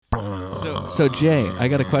So Jay, I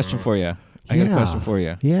got a question for you.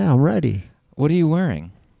 Yeah, I'm ready. What are you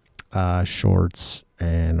wearing? Shorts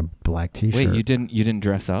and a black T-shirt. Wait, you didn't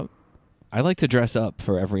dress up? I like to dress up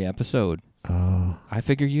for every episode. Oh. I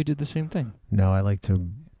figure you did the same thing. No, I like to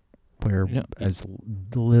wear as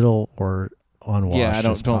little or unwashed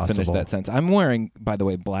as possible. Don't finish that sentence. I'm wearing, by the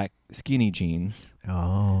way, black skinny jeans.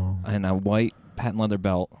 Oh. And a white patent leather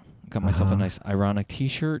belt. Got myself a nice ironic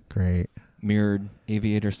T-shirt. Great. Mirrored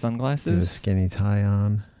aviator sunglasses. With a skinny tie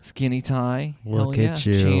on. Skinny tie. Look at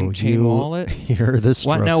you. Chain wallet. You're the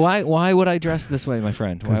stroke. Why would I dress this way, my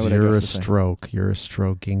friend? Why would I dress this way? You're a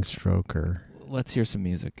stroking stroker. Let's hear some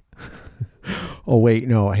music. Oh, wait.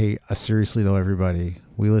 No. Hey, seriously, though, everybody.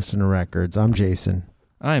 We listen to records. I'm Jason.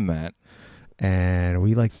 I'm Matt. And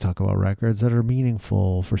we like to talk about records that are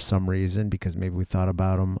meaningful for some reason because maybe we thought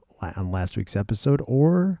about them on last week's episode,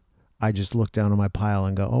 or I just look down on my pile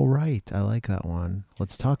and go, oh, right, I like that one.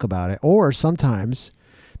 Let's talk about it. Or sometimes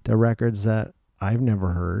they're records that I've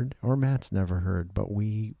never heard or Matt's never heard, but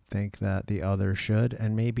we think that the other should,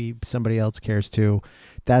 and maybe somebody else cares too.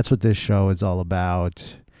 That's what this show is all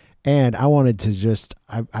about. And I wanted to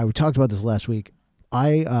I talked about this last week.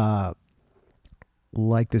 I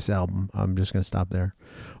like this album. I'm just going to stop there.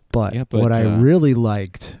 But what I really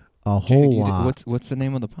liked whole lot. What's the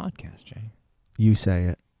name of the podcast, Jay? You say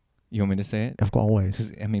it. You want me to say it? Of course,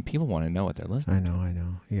 always. I mean, people want to know what they're listening to. I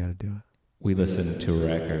know. You got to do it. We listen to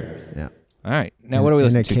records. Yeah. All right. Now, what are we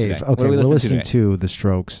listening to today? Okay, we're listening to The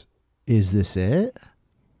Strokes. Is this it?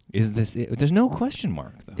 Is this it? There's no question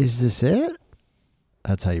mark, though. Is this it?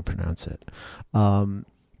 That's how you pronounce it.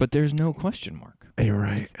 But there's no question mark. You're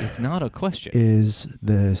right. It's not a question. Is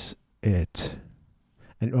this it?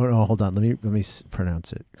 And hold on. Let me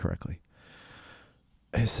pronounce it correctly.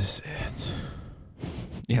 Is this it?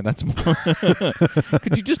 Yeah, that's more.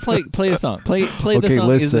 Could you just play a song? Play the song.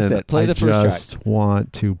 Listen, Is this it? Play the first track. I just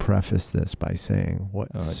want to preface this by saying what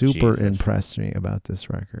impressed me about this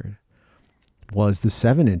record was the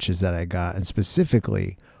 7 inches that I got, and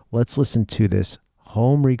specifically, let's listen to this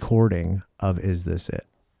home recording of Is This It?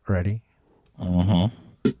 Ready? Can't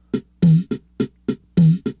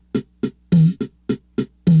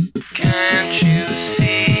you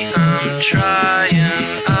see I'm trying?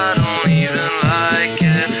 I don't even like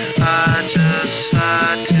it. I just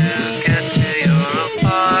tried to get to your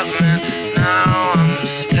apartment. Now I'm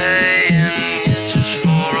staying here just for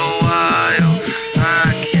a while.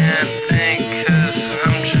 I can't think 'cause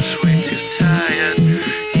I'm just way too tired.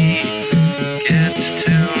 He gets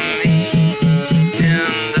to me in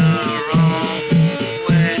the wrong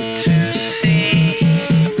way to see.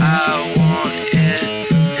 I want it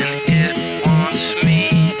and it wants me,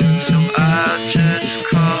 so I just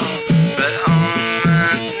call right on my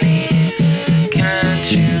knees. Can't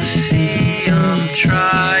you see I'm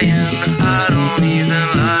trying? I don't even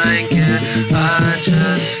like it. I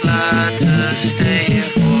just like to stay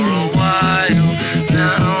here for a while.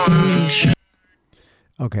 Now I'm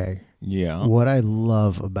Okay. Yeah. What I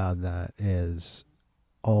love about that is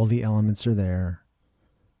all the elements are there.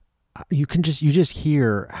 You just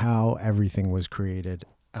hear how everything was created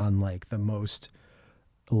on like the most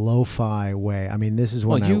lo-fi way. I mean, this is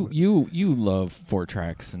when you love 4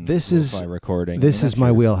 tracks and this lo-fi recording. This is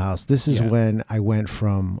my wheelhouse. This is when I went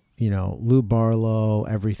from, Lou Barlow,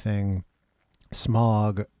 everything,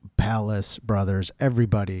 Smog, Palace Brothers,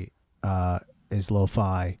 everybody is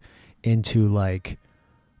lo-fi, into like,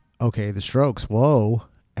 okay, the Strokes, whoa.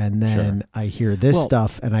 And then I hear this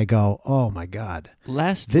stuff and I go, oh my God,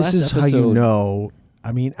 this is how you know.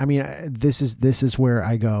 I mean, this is where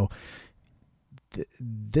I go,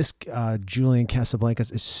 this Julian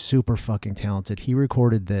Casablancas is super fucking talented. He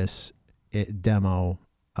recorded this demo,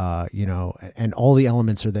 and all the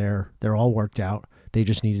elements are there. They're all worked out. They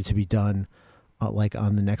just needed to be done like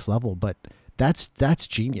on the next level. But that's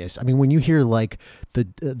genius. I mean, when you hear like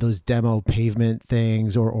those demo Pavement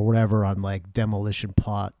things or whatever on like Demolition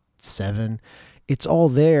Plot 7, it's all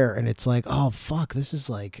there, and it's like, oh fuck, this is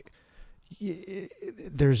like,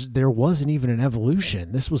 there wasn't even an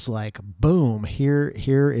evolution. This was like, boom, here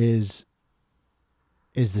is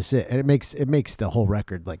this it? And it makes the whole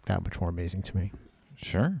record like that much more amazing to me.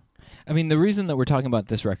 Sure. I mean, the reason that we're talking about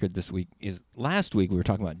this record this week is last week we were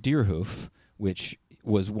talking about Deerhoof, which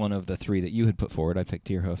was one of the 3 that you had put forward. I picked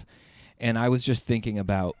Deerhoof. And I was just thinking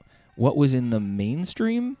about what was in the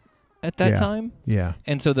mainstream at that time. Yeah.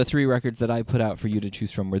 And so the 3 records that I put out for you to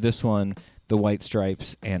choose from were this one, The White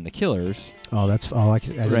Stripes, and The Killers. Oh, I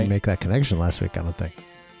didn't make that connection last week, I don't think.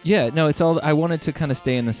 Yeah, no, it's all, I wanted to kind of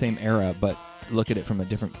stay in the same era, but look at it from a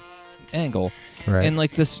different angle. Right. And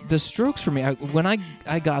like the Strokes for me, when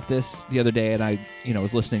I got this the other day and I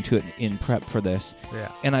was listening to it in prep for this,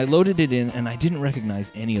 Yeah. and I loaded it in and I didn't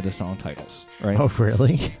recognize any of the song titles, right? Oh,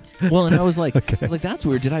 really? Well, and I was like, Okay. that's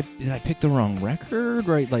weird. Did I pick the wrong record?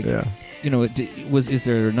 Right? Like, Yeah. is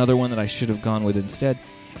there another one that I should have gone with instead?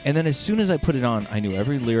 And then as soon as I put it on, I knew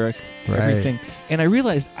every lyric, Right. everything, and I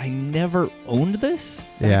realized I never owned this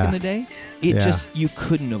back in the day. It Yeah. just you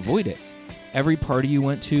couldn't avoid it. Every party you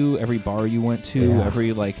went to, every bar you went to, Yeah.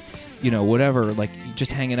 every whatever, like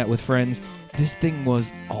just hanging out with friends, this thing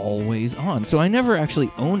was always on. So I never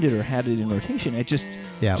actually owned it or had it in rotation. It just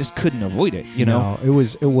couldn't avoid it, No, it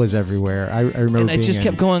was everywhere. I remember And I being just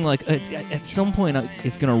kept going, like, at some point,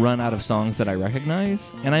 it's going to run out of songs that I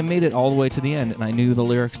recognize. And I made it all the way to the end, and I knew the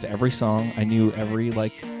lyrics to every song. I knew every,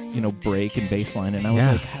 break and bass line. And I was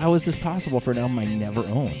like, how is this possible for an album I never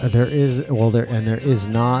owned?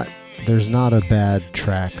 There's not a bad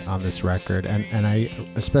track on this record, and I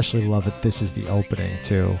especially love it. This is the opening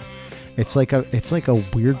too. It's like a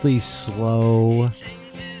weirdly slow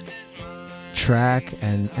track,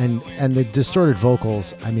 and the distorted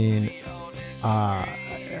vocals. I mean,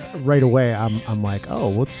 right away I'm like, oh,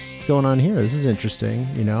 what's going on here? This is interesting,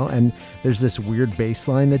 And there's this weird bass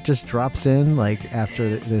line that just drops in like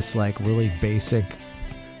after this like really basic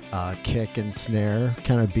kick and snare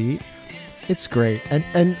kind of beat. It's great.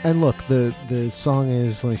 And look, the song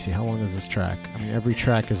is, let me see, how long is this track? I mean, every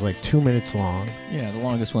track is like 2 minutes long. Yeah, the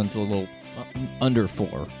longest one's a little under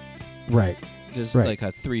 4. Right. There's Right. like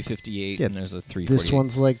a 3:58 and there's a 3:48. This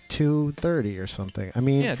one's like 2:30 or something. I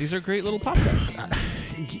mean, Yeah, these are great little pop tracks.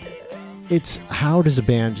 it's how does a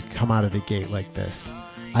band come out of the gate like this?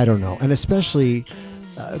 I don't know. And especially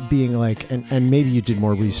being like, and maybe you did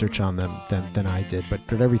more research on them than I did, but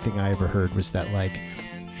everything I ever heard was that like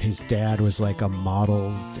his dad was like a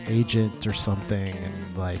model agent or something,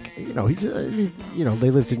 and like he's they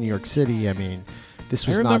lived in New York City. I mean, this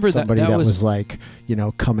was not somebody that was like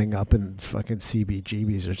coming up in fucking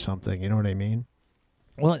CBGBs or something. You know what I mean?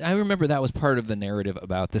 Well, I remember that was part of the narrative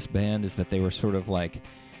about this band, is that they were sort of like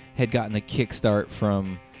had gotten a kickstart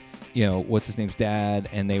from what's his name's dad,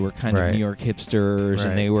 and they were kind of New York hipsters,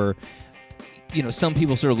 and they were some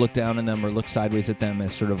people sort of look down on them or look sideways at them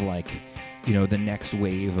as sort of like the next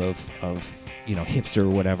wave of hipster or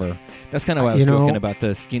whatever. That's kind of why I was joking about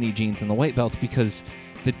the skinny jeans and the white belts, because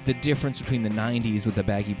the difference between the 90s with the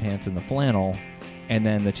baggy pants and the flannel and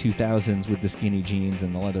then the 2000s with the skinny jeans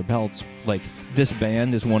and the leather belts, like this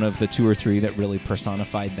band is one of the 2 or 3 that really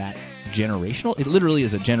personified that generational. It literally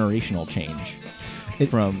is a generational change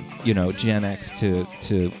from Gen X to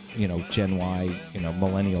Gen Y,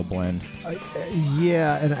 millennial blend.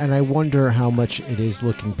 Yeah, and I wonder how much it is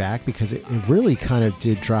looking back, because it really kind of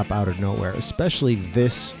did drop out of nowhere, especially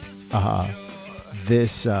this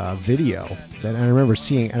video that I remember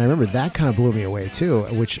seeing, and I remember that kind of blew me away too,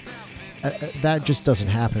 which that just doesn't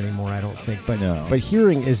happen anymore, I don't think. But but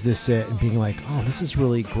hearing Is This It and being like, oh, this is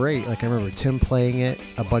really great. Like I remember Tim playing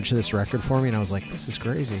a bunch of this record for me, and I was like, this is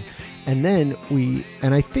crazy. And then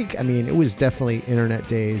I think, I mean, it was definitely internet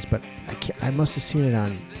days, but I must have seen it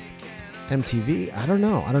on MTV. I don't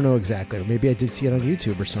know exactly. Or maybe I did see it on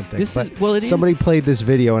YouTube or something. Somebody played this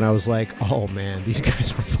video, and I was like, oh man, these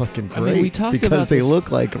guys are fucking great. I mean, we talked because about they this.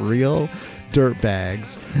 look like real dirt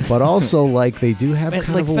bags, but also like they do have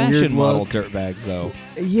kind like of a fashion weird model look. dirt bags, though.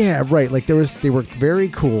 Yeah, right. Like they were very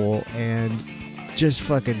cool and just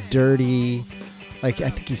fucking dirty. Like I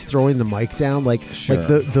think he's throwing the mic down. Like Sure. like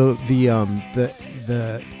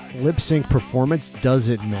the lip sync performance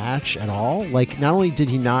doesn't match at all. Like not only did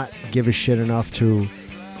he not give a shit enough to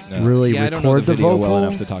really I don't know record the video vocal, well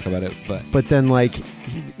enough to talk about it, but then like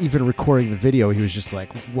even recording the video, he was just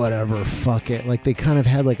like, whatever, fuck it. Like they kind of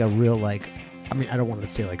had like a real like, I mean, I don't want to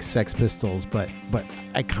say like Sex Pistols, but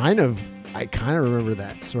I kind of remember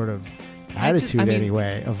that sort of attitude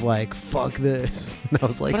anyway, of like, fuck this. And I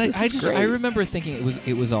was like, but this is great. I remember thinking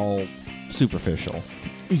it was all superficial.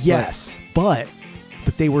 Yes, but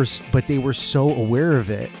they were so aware of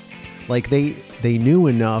it. Like they knew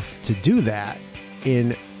enough to do that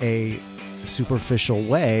in a superficial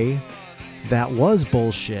way that was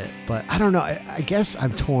bullshit. But I don't know. I guess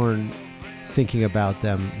I'm torn thinking about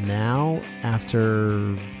them now after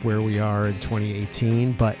where we are in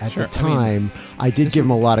 2018. But at the time, I did give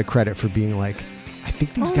them a lot of credit for being like, I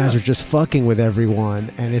think these guys are just fucking with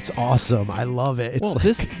everyone, and it's awesome. I love it.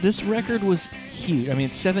 It's this record was huge. I mean,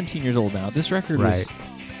 it's 17 years old now. This record was Right.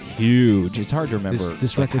 huge. It's hard to remember.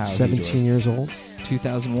 this like, record's how huge it 17 years old.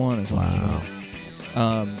 2001 is when it came Wow.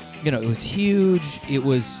 out. It was huge.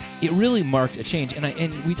 It really marked a change.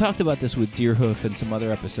 And we talked about this with Deerhoof and some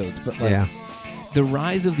other episodes, but like Yeah. the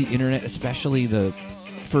rise of the internet, especially the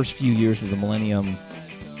first few years of the millennium,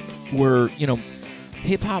 were,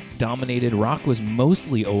 hip-hop dominated. Rock was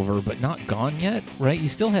mostly over, but not gone yet, right? You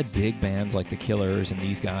still had big bands like the Killers and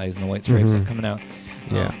these guys and the White Stripes coming out.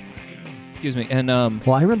 Yeah. Excuse me. And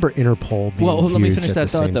well, I remember Interpol being well, let me huge finish at that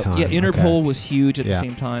the thought, same though. time. Yeah, Interpol Okay. was huge at the Yeah.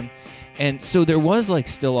 same time. And so there was, like,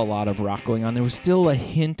 still a lot of rock going on. There was still a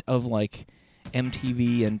hint of, like,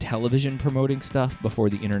 MTV and television promoting stuff before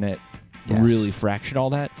the internet Yes. really fractured all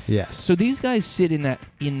that. Yes. So these guys sit in that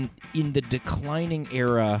in the declining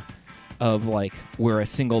era of, like, where a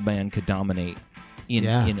single band could dominate in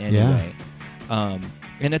any way.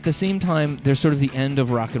 And at the same time, they're sort of the end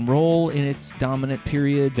of rock and roll in its dominant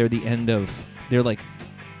period. They're like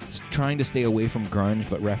trying to stay away from grunge,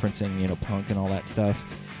 but referencing, punk and all that stuff.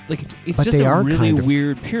 Like, it's But just they a are really kind of-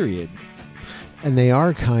 weird period. And they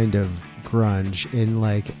are kind of grunge in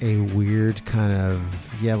like a weird kind of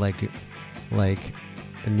like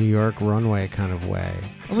a New York runway kind of way.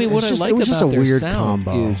 I mean, what I like it was just about a their weird sound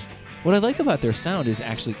combo. is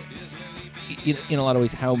actually, in a lot of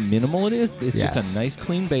ways, how minimal it is. It's Yes. just a nice,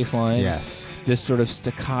 clean bass line. Yes. This sort of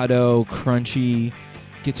staccato, crunchy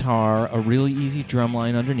guitar, a really easy drum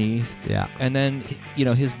line underneath. Yeah. And then,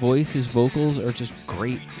 his voice, his vocals are just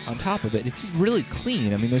great on top of it. It's just really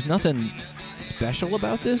clean. I mean, there's nothing special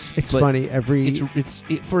about this. It's but funny.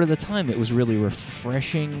 for the time, it was really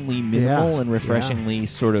refreshingly minimal and refreshingly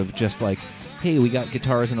sort of just like, hey, we got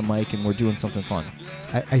guitars and a mic and we're doing something fun.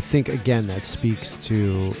 I think, again, that speaks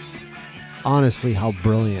to honestly how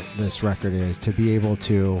brilliant this record is, to be able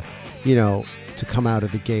to, to come out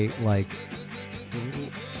of the gate like,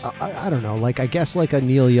 I don't know, like I guess like a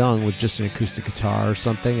Neil Young with just an acoustic guitar or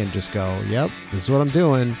something and just go, yep, this is what I'm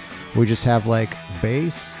doing. We just have like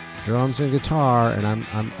bass, drums, and guitar, and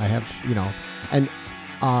I have, and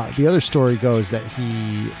the other story goes that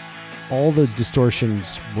all the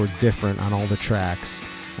distortions were different on all the tracks,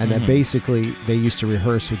 and that basically they used to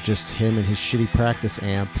rehearse with just him and his shitty practice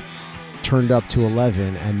amp turned up to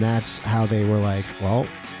 11, and that's how they were like, well,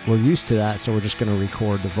 we're used to that, so we're just going to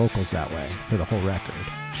record the vocals that way for the whole record.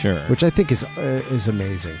 Sure. Which I think is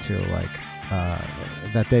amazing too, like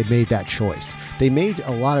that they made that choice. They made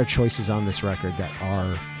a lot of choices on this record that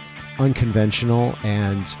are unconventional,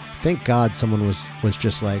 and thank God someone was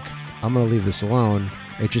just like, I'm going to leave this alone.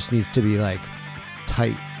 It just needs to be like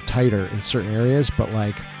tighter in certain areas, but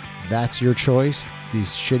like that's your choice. These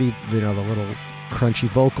shitty, the little crunchy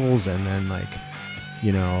vocals, and then like,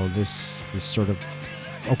 this sort of,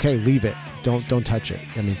 okay, leave it. Don't touch it.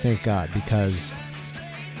 I mean, thank God, because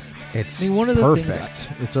it's one of the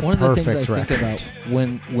perfect. It's a one of the perfect things I record. think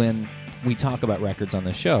about when we talk about records on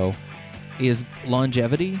the show is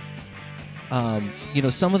longevity.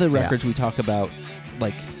 Some of the records we talk about,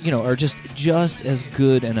 like, are just as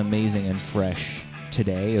good and amazing and fresh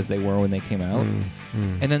today as they were when they came out.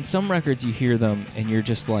 And then some records, you hear them and you're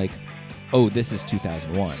just like, oh, this is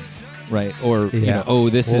 2001, right? Or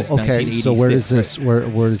this is 1986. So where does right? this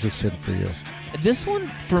where does this fit for you? This one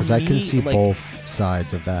for me, Because I can see like, both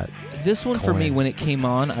sides of that. This one for me, coin. when it came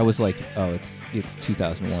on, I was like, oh, it's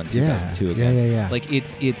 2001, 2002 again. Yeah. Like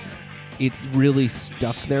it's really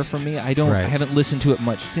stuck there for me. I Right. haven't listened to it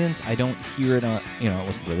much since. I don't hear it on, I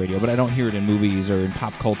listen to the radio, but I don't hear it in movies or in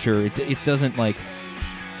pop culture. It doesn't like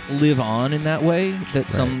live on in that way that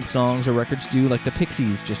some songs or records do. Like the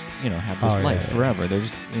Pixies just, have this life forever. They're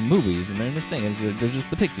just in movies and they're in this thing. They're just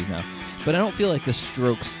the Pixies now. But I don't feel like the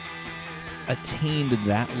Strokes attained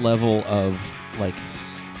that level of like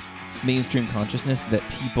mainstream consciousness that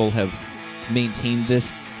people have maintained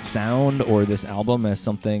this sound or this album as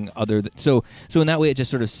something other than, so in that way it just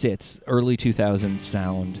sort of sits early 2000s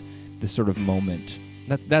sound, this sort of moment.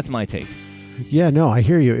 That's my take. Yeah, no, I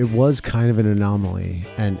hear you. It was kind of an anomaly,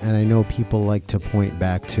 and I know people like to point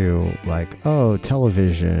back to like, oh,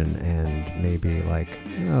 television and maybe like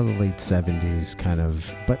the late 70s kind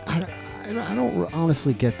of, but I don't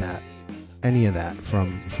honestly get that, any of that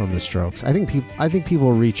from the Strokes. I think people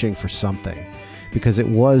are reaching for something, because it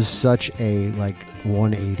was such a like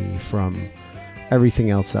 180 from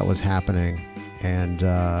everything else that was happening, and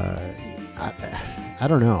I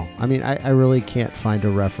don't know. I mean, I really can't find a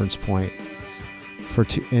reference point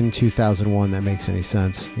in 2001 that makes any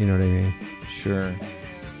sense. You know what I mean? Sure.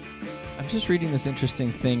 I'm just reading this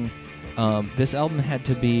interesting thing. This album had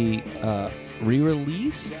to be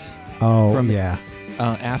re-released. Oh, from, yeah.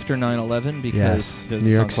 After 9/11, because there's New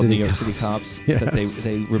a York song called City New York City Cops Yes. that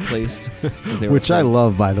they replaced. Which I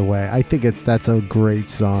love, by the way. I think that's a great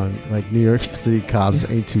song. Like New York City Cops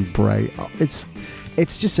Ain't Too Bright.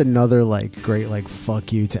 It's just another like great like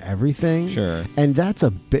fuck you to everything. Sure. And that's a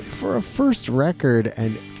bit for a first record,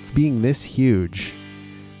 and being this huge,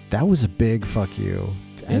 that was a big fuck you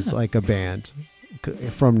as Yeah. like a band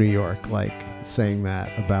from New York, like saying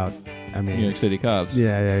that about. I mean, New York City Cops.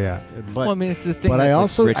 yeah. But Well, I mean, it's the thing. but that, I like,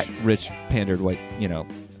 also- rich pandered white,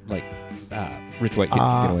 like rich white kids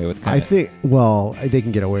can get away with. I think, well, they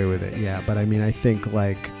can get away with it, yeah. But I mean, I think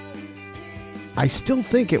like, I still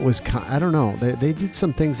think it was. I don't know. They did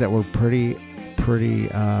some things that were pretty.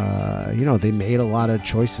 They made a lot of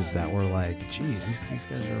choices that were like, geez, these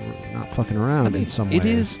guys are not fucking around in some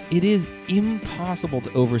ways. It is impossible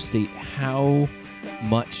to overstate how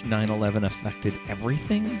much 9/11 affected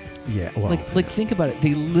everything. Yeah, well, Like think about it.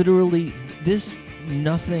 They literally this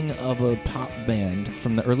nothing of a pop band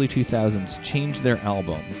from the early 2000s changed their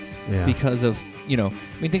album yeah. because of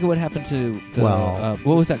think of what happened to the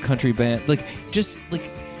what was that country band, it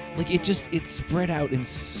spread out in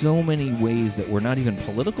so many ways that were not even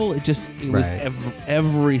political. It was Right.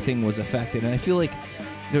 everything was affected, and I feel like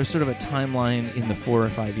there was sort of a timeline in the 4 or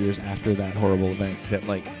 5 years after that horrible event that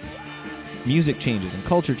like music changes and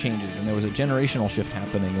culture changes, and there was a generational shift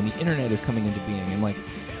happening, and the internet is coming into being, and like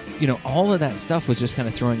all of that stuff was just kind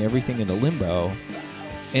of throwing everything into limbo,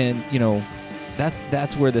 and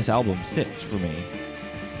that's where this album sits for me.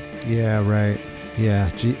 Yeah, right. Yeah,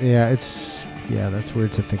 that's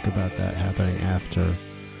weird to think about that happening after.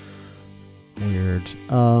 Weird.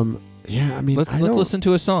 Yeah, I mean, Let's listen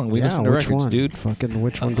to a song. We listen to which records, one? dude. Fucking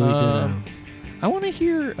which one do we do now? I want to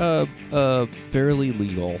hear Barely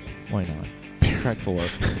Legal. Why not? Track 4.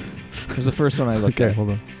 It was the first one I looked Okay, at.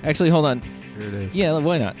 hold on. Actually, hold on. Here it is. Yeah,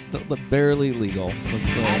 why not? The Barely Legal.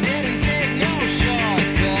 Let's. I didn't take no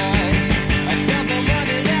shortcuts. I spent the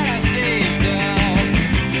money that I saved up.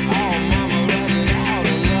 Oh, mama running out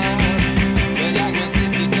of love. But like my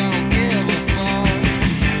sister don't give a fuck.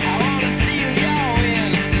 I wanna steal your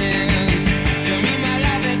innocence. Show me my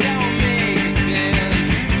life that don't make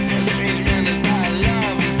sense. A strange man is I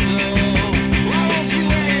love you so. Why won't you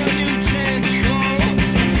wear your new trench coat?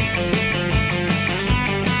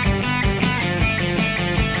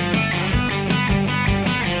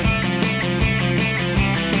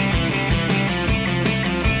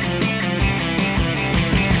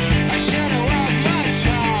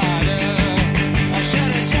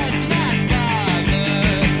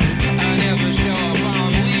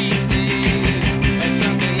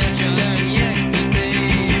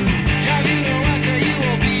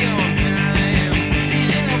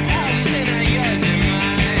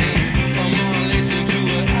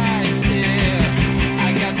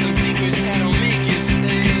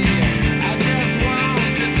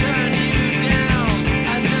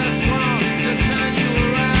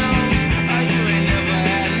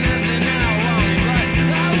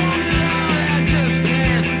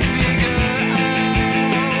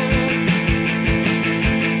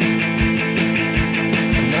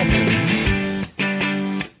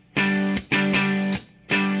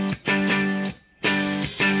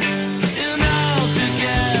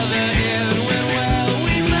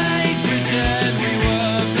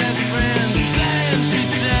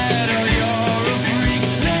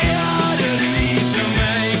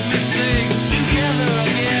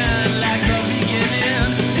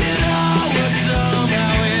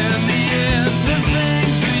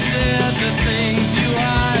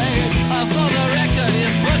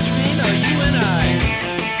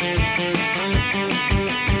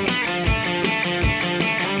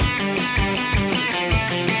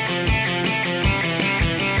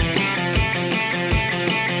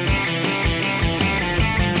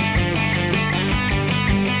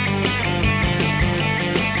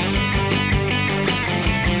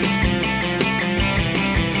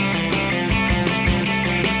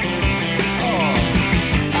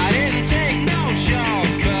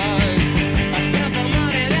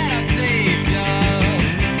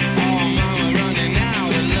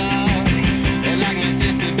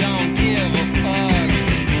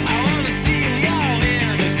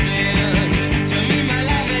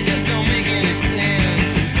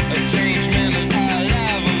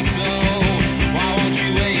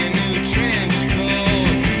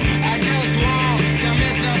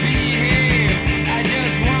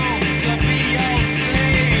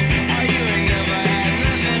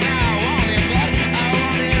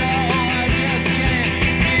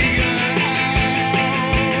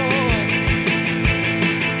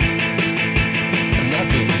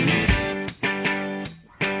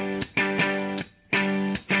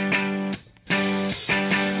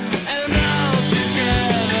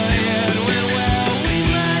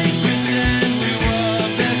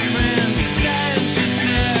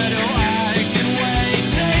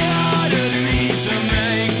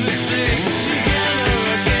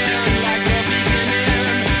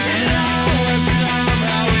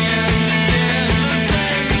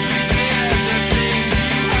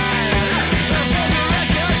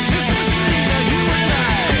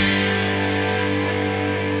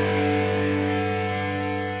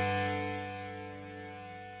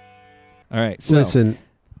 right. So, Listen.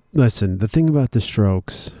 The thing about the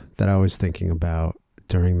Strokes that I was thinking about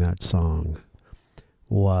during that song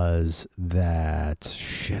was that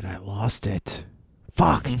shit. I lost it.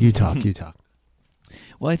 Fuck. You talk.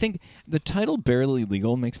 well, I think the title "Barely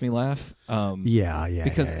Legal" makes me laugh. Yeah.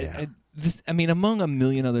 Because yeah. among a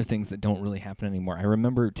million other things that don't really happen anymore, I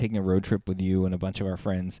remember taking a road trip with you and a bunch of our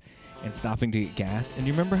friends and stopping to get gas. And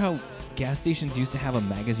do you remember how gas stations used to have a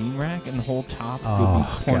magazine rack and the whole top would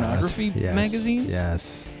be pornography Yes. magazines?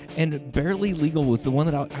 Yes. And Barely Legal was the one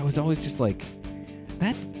that I was always just like,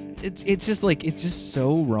 that. It's just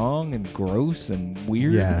so wrong and gross and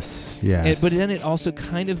weird. Yes. But then it also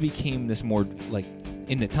kind of became this more like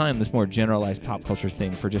in the time this more generalized pop culture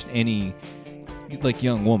thing for just any like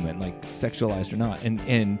young woman, like sexualized or not,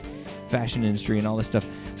 and fashion industry and all this stuff.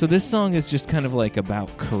 So this song is just kind of like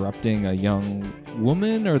about corrupting a young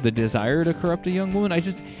woman or the desire to corrupt a young woman.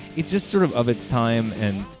 It's just sort of its time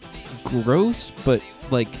and gross, but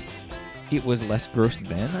like it was less gross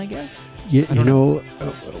then, I guess. You know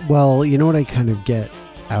what I kind of get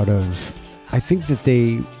out of, I think that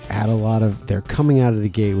they had they're coming out of the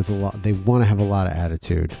gate with they want to have a lot of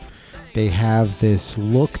attitude. They have this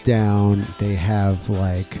look down. They have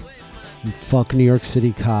like, fuck New York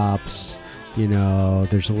City cops. You know,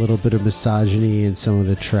 there's a little bit of misogyny in some of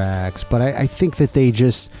the tracks. But I think that they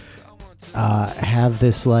just have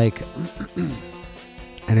this like,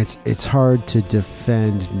 and it's hard to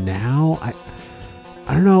defend now.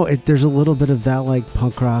 I don't know. There's a little bit of that like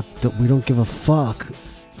punk rock that we don't give a fuck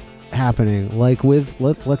happening. Like with,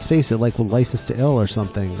 let's face it, like with License to Ill or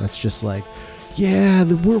something. That's just like, yeah,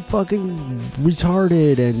 we're fucking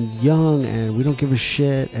retarded and young and we don't give a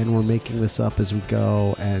shit and we're making this up as we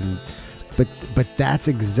go. And but that's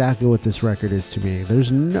exactly what this record is to me. There's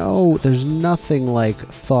nothing like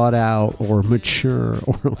thought out or mature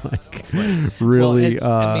or like really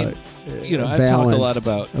I've talked a lot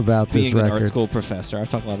about this being record. an art school professor. I've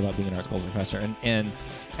talked a lot about being an art school professor, and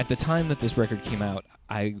at the time that this record came out,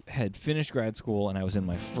 I had finished grad school and I was in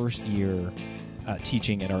my first year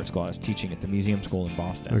teaching at art school. I was teaching at the Museum School in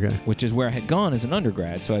Boston, which is where I had gone as an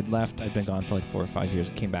undergrad. So I'd left. I'd been gone for like 4 or 5 years.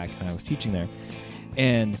 Came back and I was teaching there,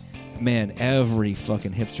 and man, every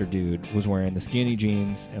fucking hipster dude was wearing the skinny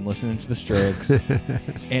jeans and listening to the Strokes,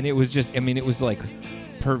 and it was just, it was like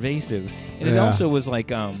pervasive, and it also was like,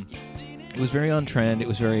 it was very on trend. It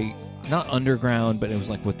was very not underground, but it was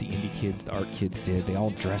like what the indie kids, the art kids did. They all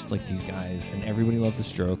dressed like these guys, and everybody loved the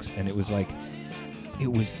Strokes, and it was like,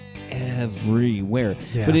 it was everywhere.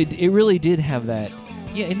 Yeah. But it really did have that,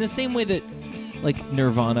 in the same way that like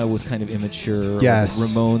Nirvana was kind of immature, yes, or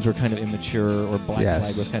Ramones were kind of immature, or Black Flag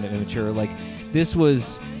was kind of immature. Like this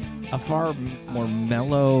was a far more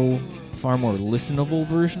mellow, far more listenable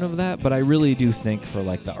version of that. But I really do think for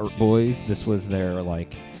like the Art Boys, this was their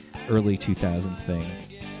like early 2000s thing.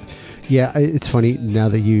 Yeah, it's funny now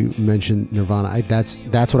that you mentioned Nirvana. That's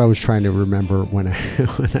what I was trying to remember when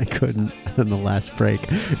I couldn't on the last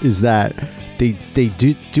break. Is that they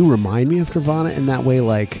do remind me of Nirvana in that way,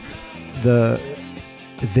 like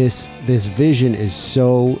this vision is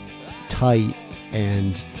so tight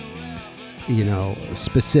and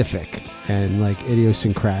specific and like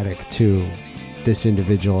idiosyncratic to this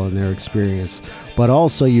individual and their experience, but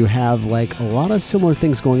also you have like a lot of similar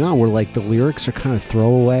things going on where like the lyrics are kind of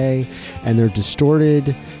throwaway and they're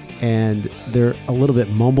distorted and they're a little bit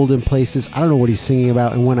mumbled in places. I don't know what he's singing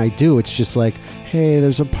about, and when I do, it's just like, hey,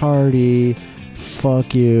 there's a party,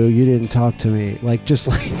 fuck you, you didn't talk to me, like just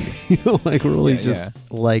like like really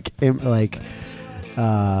like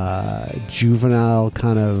juvenile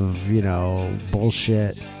kind of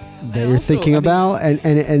bullshit that you're thinking about,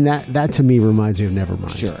 and that to me reminds me of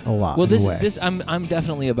Nevermind. Sure. A lot. Well, this I'm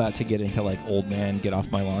definitely about to get into like old man get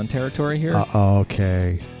off my lawn territory here.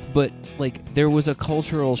 Okay. But like there was a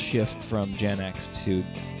cultural shift from Gen X to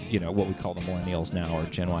what we call the millennials now, or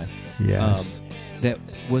Gen Y. Yes. That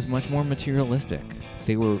was much more materialistic.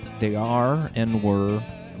 They are and were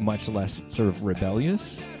much less sort of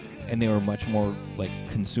rebellious, and they were much more like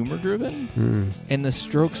consumer driven. And the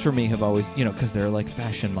Strokes for me have always, because they're like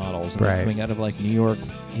fashion models and they're coming out of like New York,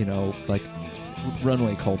 like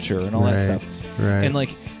runway culture and all that stuff. Right. And like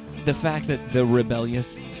the fact that the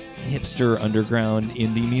rebellious hipster underground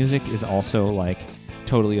indie music is also like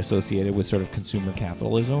totally associated with sort of consumer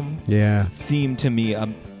capitalism. Yeah. Seemed to me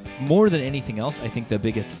more than anything else, I think the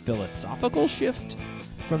biggest philosophical shift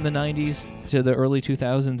from the 90s to the early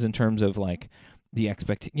 2000s in terms of like the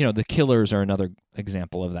the Killers are another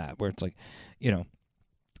example of that, where it's like,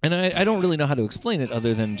 and I don't really know how to explain it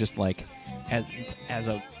other than just like as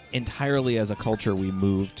a entirely as a culture we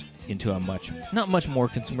moved into a not much more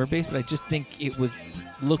consumer based, but I just think it was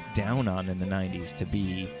looked down on in the 90s to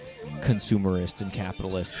be consumerist and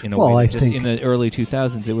capitalist in a Well, way I that just think- in the early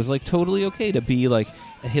 2000s it was like totally okay to be like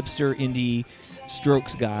a hipster indie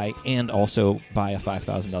Strokes guy and also buy a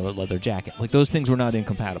 $5,000 leather jacket. Like those things were not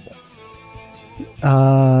incompatible.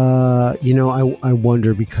 I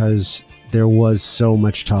wonder because there was so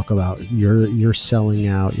much talk about you're selling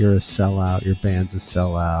out, you're a sellout, your band's a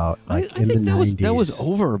sellout. Like I in think the 90s. that was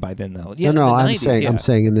over by then though. Yeah, no, in I'm the 90s, saying yeah. I'm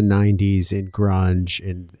saying in the 90s in grunge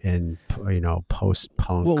in post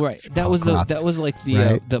punk. Well, right. That was rock. that was like the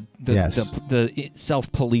right? the Yes.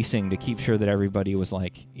 self-policing to keep sure that everybody was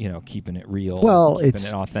like, keeping it real, Well, keeping it's-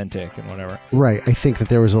 it authentic and whatever. Right. I think that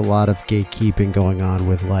there was a lot of gatekeeping going on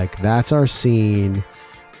with like, that's our scene.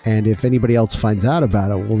 And if anybody else finds out about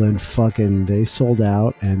it, well, then fucking they sold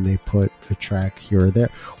out and they put a track here or there.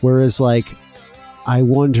 Whereas like, I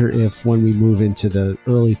wonder if when we move into the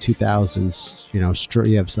early 2000s,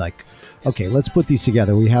 you have like, okay, let's put these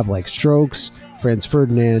together. We have like Strokes, Franz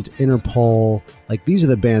Ferdinand, Interpol. Like these are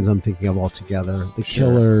the bands I'm thinking of all together. The Sure.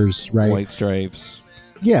 Killers, right? White Stripes.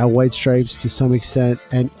 Yeah, White Stripes to some extent,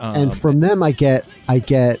 and Um, from them I get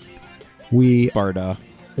Sparta.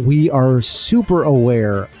 we are super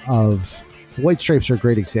aware of White Stripes are a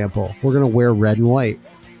great example. We're gonna wear red and white.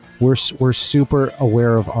 We're super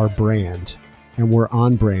aware of our brand, and we're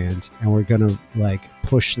on brand, and we're gonna like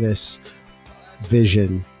push this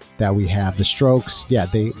vision that we have. The Strokes, yeah,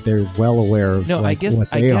 they're well aware of No, like, I guess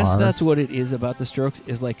what they are. that's what it is about the Strokes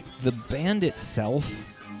is like the band itself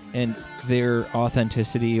and their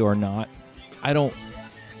authenticity or not.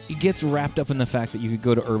 It gets wrapped up in the fact that you could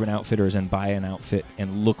go to Urban Outfitters and buy an outfit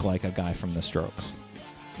and look like a guy from the Strokes,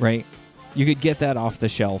 right? You could get that off the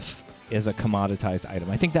shelf as a commoditized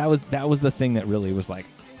item. I think that was the thing that really was like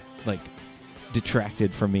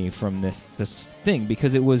detracted for me from this thing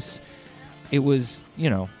because it was it was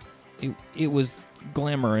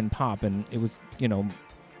glamour and pop and it was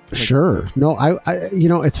Sure. No, I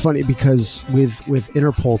it's funny because with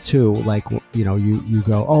Interpol too, like, you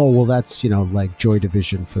go, oh, well, that's, like Joy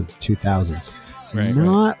Division for the 2000s. Right,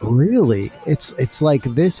 Not really. It's like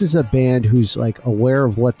this is a band who's like aware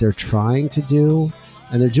of what they're trying to do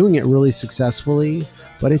and they're doing it really successfully,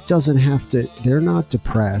 but it doesn't have to, they're not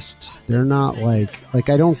depressed. They're not like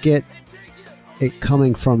I don't get it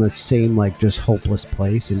coming from a same like just hopeless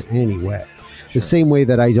place in any way. The same way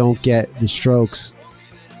that I don't get the Strokes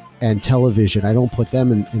and Television. I don't put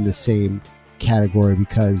them in the same category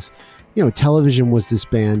because, Television was this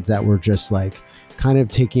band that were just like kind of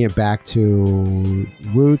taking it back to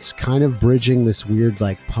roots, kind of bridging this weird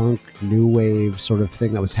like punk new wave sort of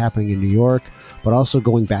thing that was happening in New York, but also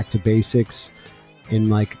going back to basics in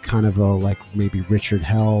like kind of a like maybe Richard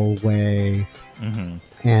Hell way. Mm-hmm.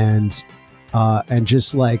 And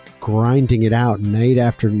just like grinding it out night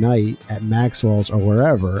after night at Maxwell's or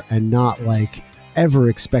wherever and not like ever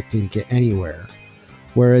expecting to get anywhere.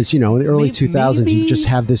 Whereas, in the early 2000s, you just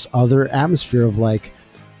have this other atmosphere of like,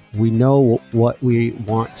 we know what we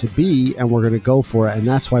want to be and we're going to go for it. And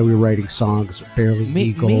that's why we're writing songs, Barely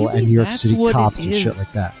Legal maybe and New York that's City what it Cops and is. shit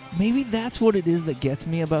like that. Maybe that's what it is that gets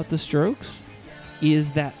me about the Strokes is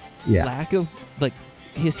that Yeah. lack of like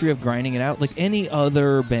history of grinding it out. Like any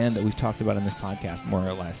other band that we've talked about in this podcast, more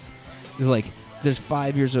or less, is like there's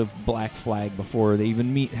 5 years of Black Flag before they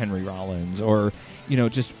even meet Henry Rollins, or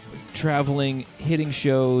just traveling, hitting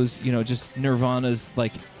shows. Just Nirvana's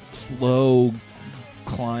like slow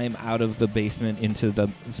climb out of the basement into the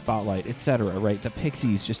spotlight, etc. Right? The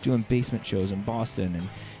Pixies just doing basement shows in Boston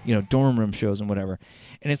and dorm room shows and whatever.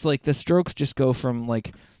 And it's like the Strokes just go from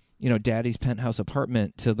like Daddy's penthouse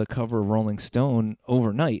apartment to the cover of Rolling Stone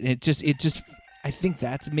overnight. And it just I think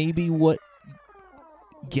that's maybe what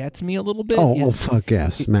gets me a little bit. Oh, fuck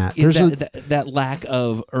yes, Matt. Is There's that lack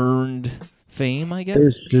of earned fame, I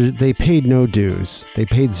guess. they paid no dues. They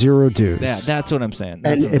paid zero dues. Yeah, that's what I'm saying.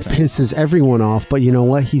 That's And what I'm it saying. pisses everyone off, but you know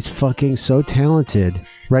what? He's fucking so talented.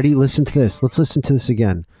 Ready? Listen to this. Let's listen to this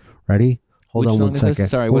again. Ready? Hold Which on song one is this? second.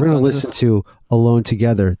 Sorry, We're what going to song is listen to Alone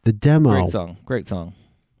Together, the demo. Great song.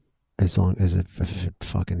 As long as if it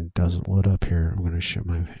fucking doesn't load up here, I'm going to shut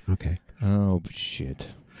my... Okay. Oh, shit.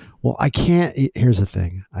 Well, I can't... Here's the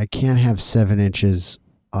thing. I can't have 7 inches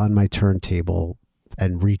on my turntable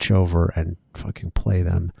and reach over and fucking play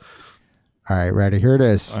them. All right, ready? Here it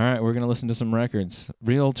is. All right, we're going to listen to some records.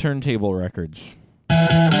 Real turntable records.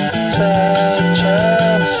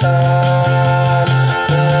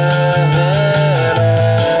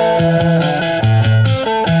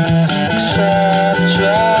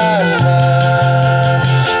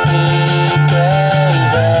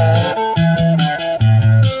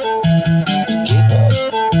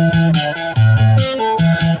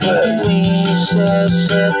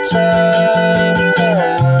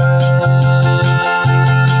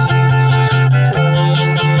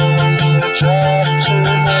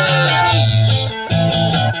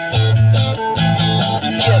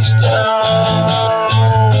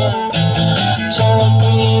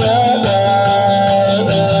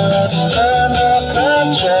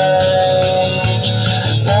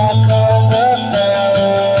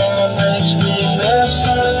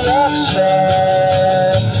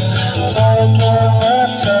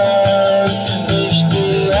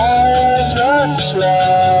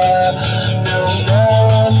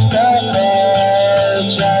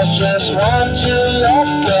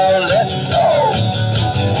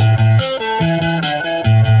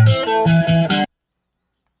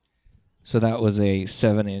 So that was a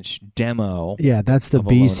 7-inch demo. Yeah, that's the Of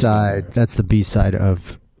Alone B side. Together. That's the B side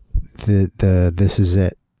of the This Is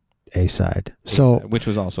It A side. So which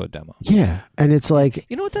was also a demo. yeah, and it's like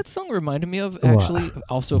You know what that song reminded me of? What? Actually,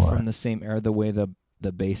 also What? from the same era, the way the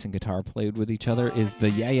bass and guitar played with each other is the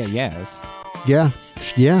Yeah Yeah Yeahs.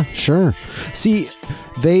 yeah, sure. See,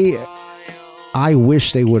 I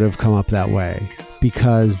wish they would have come up that way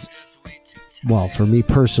because, well, for me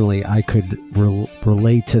personally, I could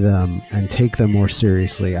relate to them and take them more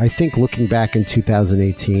seriously. I think looking back in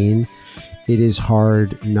 2018, it is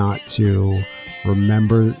hard not to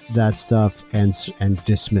remember that stuff and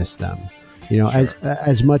dismiss them. You know,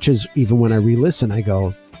 as much as even when I re-listen, I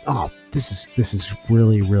go, oh, this is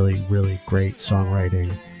really, really, really great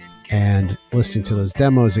songwriting. And listening to those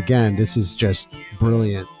demos again, this is just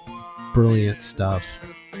brilliant stuff.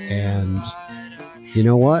 And you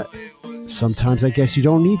know what? Sometimes I guess you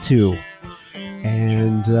don't need to.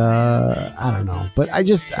 And I don't know, but I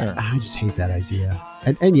just hate that idea.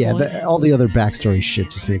 And yeah, all the other backstory shit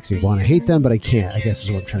just makes me want to hate them, but I can't. I guess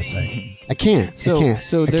is what I'm trying to say. I can't. So I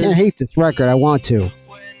can't there's- hate this record. I want to.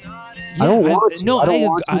 I don't want to. No, I don't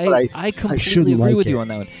want to, but I completely shouldn't agree like with you it. on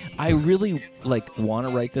that one. I really want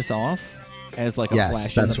to write this off as like a Yes,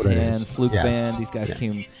 flash in that's the what it pan is. fluke Yes, band. These guys yes.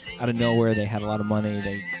 came out of nowhere. They had a lot of money.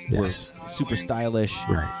 They Yes. were super stylish,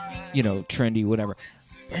 Right. you know, trendy, whatever.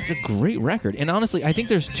 It's a great record, and honestly, I think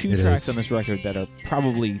there's two It tracks is. on this record that are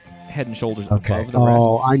probably head and shoulders Okay. above the rest.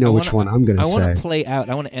 Oh, I know which one I'm going I to want say. to play out.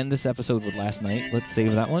 I want to end this episode with Last Night. Let's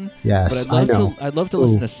save that one. Yes, but I know. I'd love to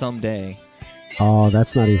listen Ooh. to Someday. Oh,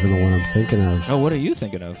 that's not even the one I'm thinking of. Oh, what are you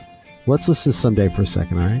thinking of? Let's listen to Someday for a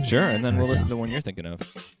second, all right? Sure, and then There we'll we listen go. to the one you're thinking of.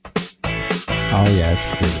 Oh, yeah, it's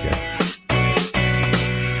pretty good.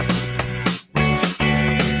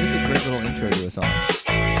 This is a great little intro to a song.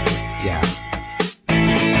 Yeah.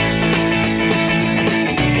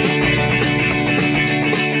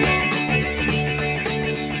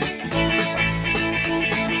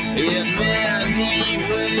 In many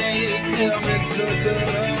ways, still miss the good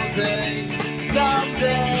old days.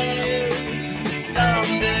 Someday,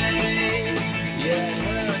 yeah, it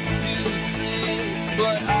hurts to say,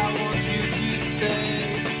 but I want you to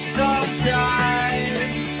stay.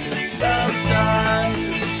 Sometimes,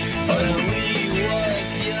 when we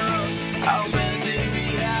was young, how when did we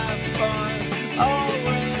have fun?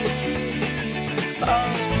 Always,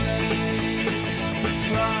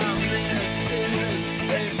 promises,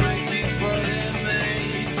 they break before they're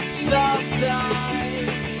made.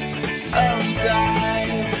 Sometimes,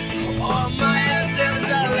 all my answers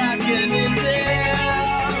are lacking in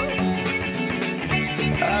depth.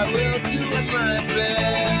 I will do my best.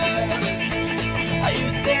 You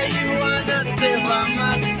say you wanna stay by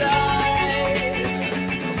my side,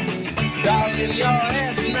 darling, your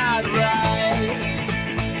head's not right.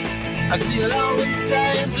 I see lonely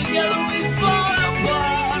staying together, we fall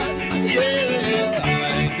apart. Yeah, I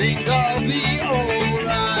think I'll be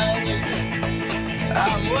alright.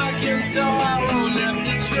 I'm working so I won't have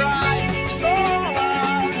to try so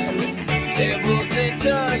hard. Tables they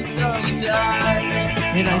turn sometimes. I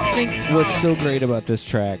mean, I think what's so great about this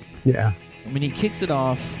track, Yeah. I mean, he kicks it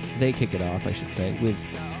off, they kick it off, I should say, with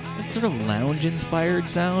this sort of lounge-inspired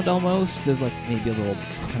sound almost. There's like maybe a little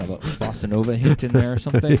kind of a bossa nova hint in there or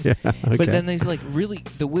something. Yeah, okay. But then there's like really,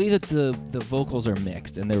 the way that the vocals are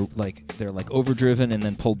mixed and they're like overdriven and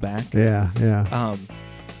then pulled back, Yeah.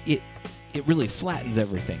 it really flattens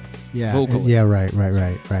everything. Yeah. vocally. Yeah, right.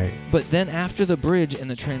 But then after the bridge and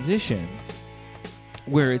the transition,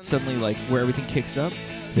 where it's suddenly like where everything kicks up,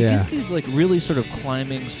 he Yeah. gets these like really sort of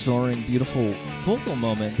climbing, soaring, beautiful vocal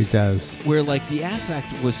moments He does. where like the affect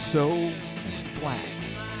was so flat,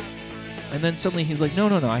 and then suddenly he's like, no,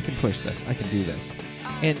 I can push this, I can do this,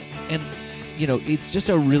 and you know, it's just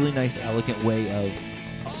a really nice, elegant way of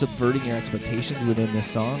subverting your expectations within this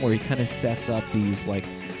song, where he kind of sets up these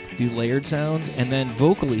layered sounds, and then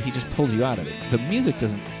vocally he just pulls you out of it. The music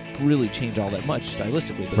doesn't really change all that much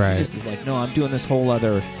stylistically, but Right. he just is like, no, I'm doing this whole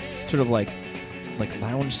other sort of like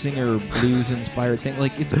lounge singer blues inspired thing.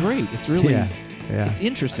 Like, it's great. It's really Yeah. it's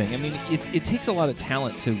interesting. I mean, it takes a lot of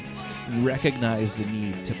talent to recognize the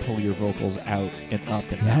need to pull your vocals out and up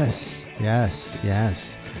and that way.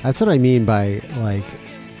 Yes. That's what I mean by like,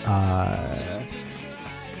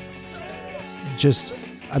 just,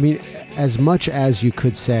 I mean, as much as you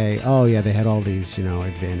could say, oh yeah, they had all these, you know,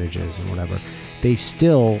 advantages and whatever, they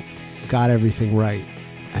still got everything right.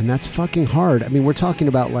 And that's fucking hard. I mean, we're talking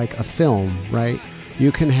about like a film, right?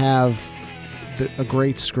 You can have a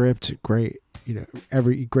great script, great, you know,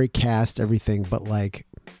 every great cast, everything, but like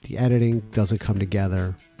the editing doesn't come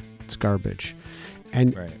together. It's garbage.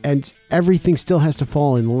 And Right. and everything still has to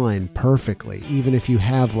fall in line perfectly, even if you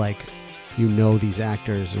have like, these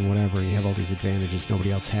actors and whatever, you have all these advantages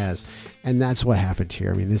nobody else has. And that's what happened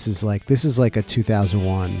here. I mean, this is like a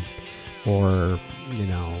 2001 or,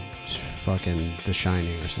 fucking The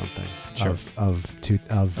Shining or something. Sure.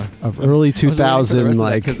 Of early 2000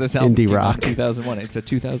 like indie rock. 2001. It's a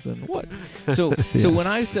 2001. So Yes. when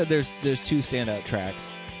I said there's two standout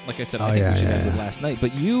tracks, like I said, I Oh, think yeah, we should yeah, end with yeah. Last Night.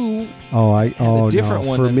 But you, a different no.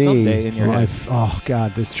 one For than me, Someday in your head. oh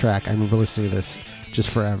God, this track, I remember listening to this just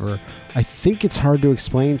forever. I think it's hard to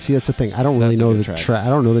explain. See, that's the thing. I don't really That's a know good the track. track. I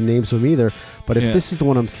don't know the names of them either. But if Yeah. this is the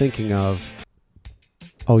one I'm thinking of,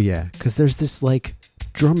 oh yeah, because there's this like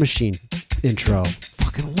drum machine intro.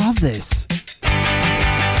 Fucking love this.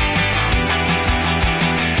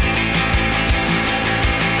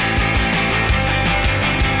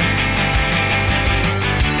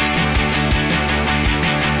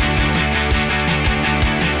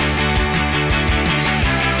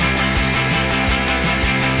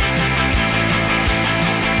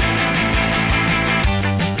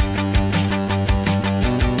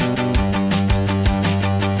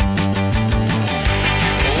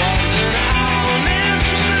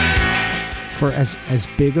 For as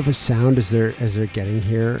big of a sound as they're getting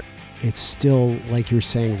here, it's still, like you were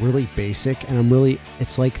saying, really basic. And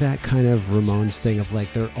it's like that kind of Ramones thing of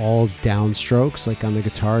like they're all downstrokes. Like on the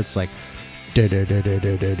guitar, it's like, and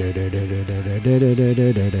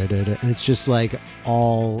it's just like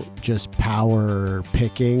all just power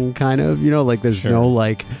picking kind of, like there's Sure. no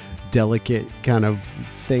like delicate kind of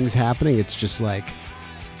things happening. It's just like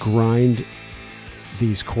grind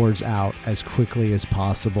these chords out as quickly as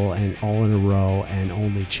possible and all in a row and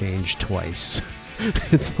only change twice.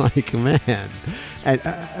 It's like, man, and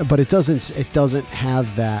but it doesn't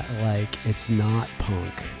have that, like, it's not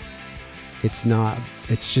punk.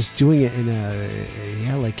 It's just doing it in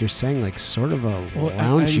a, like you're saying, like sort of a Well,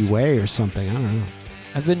 loungy way or something. I don't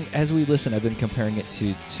know. as we listen, I've been comparing it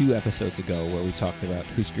to 2 episodes ago where we talked about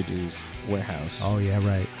Husker Du's Warehouse. Oh yeah,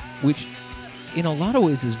 right. Which in a lot of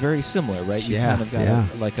ways is very similar, right? You Yeah, kind of got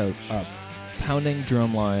yeah. a pounding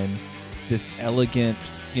drum line, this elegant,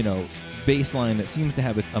 bass line that seems to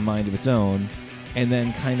have a mind of its own, and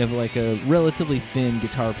then kind of like a relatively thin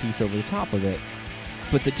guitar piece over the top of it.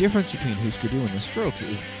 But the difference between Husker Du and the Strokes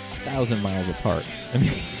is 1,000 miles apart. I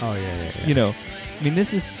mean, Oh yeah.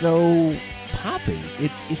 This is so poppy.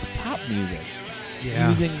 It's pop music. Yeah,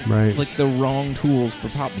 Using right. like the wrong tools for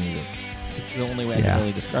pop music. It's the only way I Yeah. can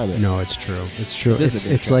really describe it. No, it's true. It's true. It is a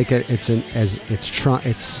good It's track. like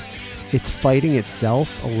it's fighting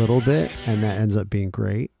itself a little bit, and that ends up being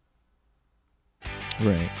great.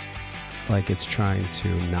 Right. Like it's trying to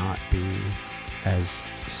not be as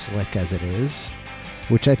slick as it is,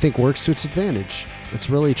 which I think works to its advantage. It's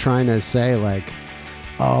really trying to say like,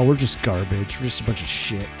 oh, we're just garbage. We're just a bunch of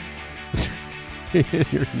shit.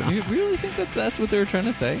 You're not. You really think that's what they were trying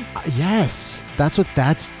to say? Yes, that's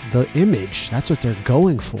the image. That's what they're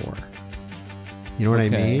going for. You know what I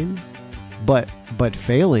Okay. mean? But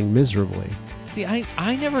failing miserably. See,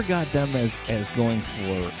 I never got them as going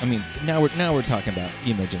for. I mean, now we're talking about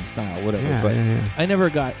image and style, whatever. Yeah, but yeah. I never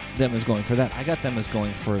got them as going for that. I got them as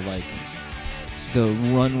going for like the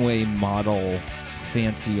runway model,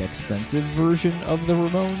 fancy, expensive version of the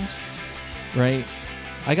Ramones, right?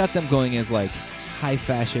 I got them going as like high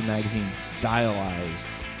fashion magazine stylized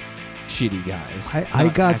shitty guys. I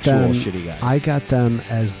not got actual them. shitty guys. I got them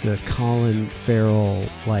as the Colin Farrell,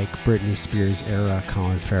 like Britney Spears era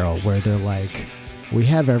Colin Farrell, where they're like, we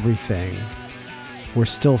have everything. We're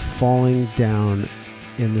still falling down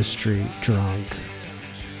in the street drunk,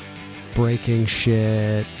 breaking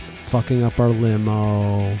shit, fucking up our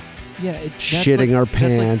limo, yeah, that's shitting like- our that's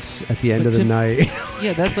like- pants at the end but of the Tim- night.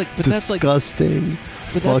 yeah, that's like, but that's like Disgusting.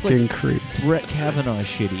 but that's Fucking like creeps. Brett Kavanaugh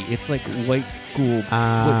shitty. It's like white school,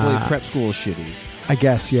 Ah. white prep school shitty. I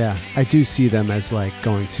guess, yeah. I do see them as like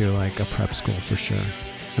going to like a prep school for sure.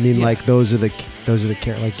 I mean, Yeah. like those are the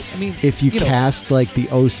like I mean, if you know, cast like the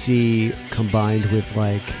OC combined with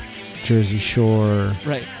like Jersey Shore.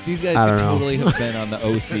 right, these guys I could don't know. totally have been on the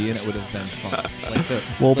OC and it would have been fun. Like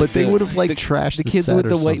Well, but they the- would have like the- trashed the the kids set with or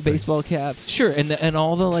the white something. baseball caps, sure, and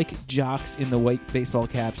all the like jocks in the white baseball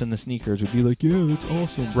caps and the sneakers would be like, yeah, that's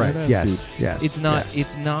awesome, Right. badass, Yes. dude. Yes. It's not. yes.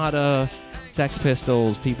 It's not a Sex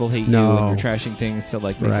Pistols. People hate you, No. and you're trashing things to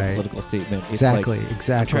like make Right. a political statement. It's exactly. like,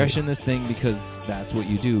 exactly. I'm trashing this thing because that's what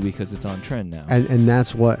you do because it's on trend now. And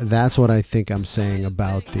that's what I think I'm saying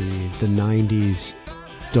about the 90s.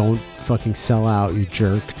 Don't fucking sell out, you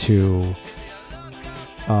jerk, to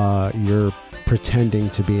you're pretending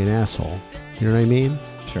to be an asshole. You know what I mean?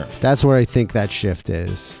 Sure. That's where I think that shift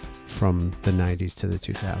is. from the 90s to the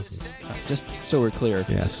 2000s. Just so we're clear,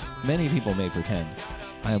 Yes. many people may pretend.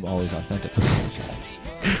 I am always authentic.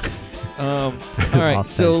 All right,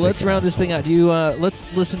 so Authentic let's round this thing asshole. out. Do you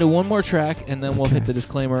let's listen to one more track and then we'll hit Okay. the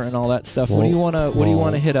disclaimer and all that stuff. What do Well- you want to What do you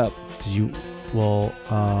want to well- hit up? Did you? Well.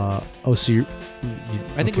 So you.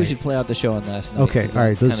 I think we should play out the show on last night. Okay. 'cause All right.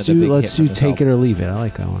 that's Let's kind of the do. big Let's hit from do this Take album. It or Leave It. I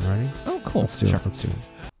like that one. Ready? Oh, cool. Let's do Sure. it. Let's do it.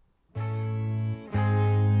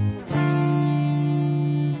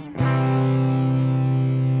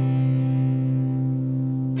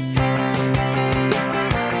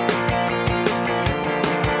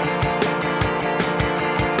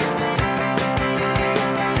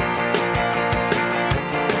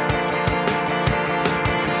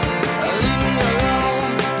 Leave me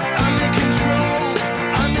alone. I'm in control.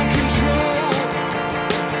 I'm in control.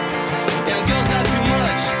 And girls not too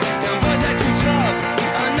much. And boys not too tough.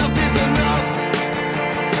 Enough is enough.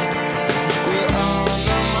 We're on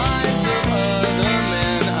the minds of other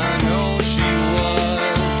men. I know she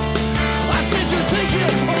was. I said just take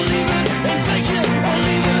it or leave it and take it or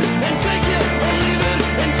leave it and take it or leave it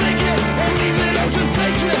and take it or leave it. Oh, just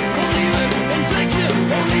take it or leave it and take it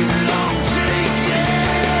or leave it. Oh, take it.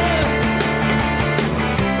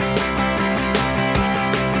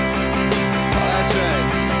 Oh, that's right.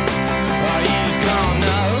 Oh, he's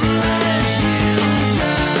gonna let you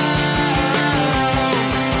down.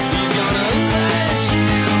 He's gonna let you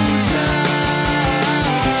down.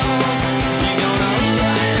 He's gonna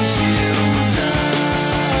let you down.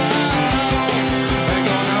 They're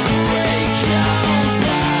gonna break your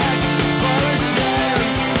back for a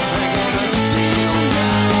chance. They're gonna steal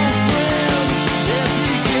your friends if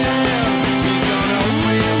he can. He's gonna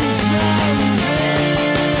win someday.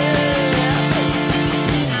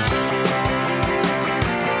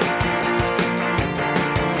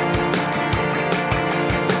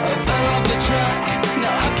 I fell off the track,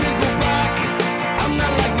 now I can't go back. I'm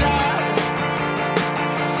not like that.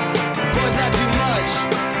 Boys not too much,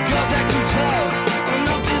 girls act too tough.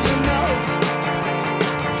 Enough is enough.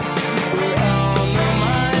 We're on the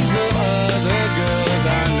minds of other girls.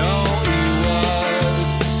 I know he was.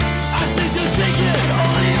 I said just take it or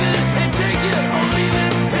leave it, and take it or leave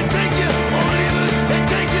it, and take it or leave it, and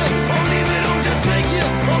take it or leave it. Oh, just take it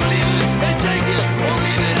or leave it, and take it or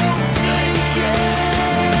leave it. Oh, take it.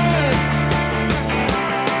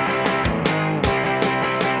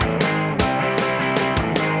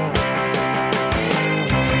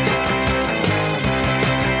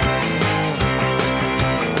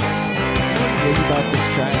 What is about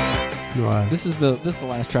this track? What? This is the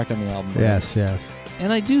last track on the album. Yes. Yes.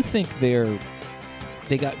 And I do think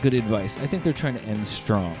they got good advice. I think they're trying to end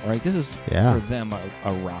strong, right? This is Yeah. for them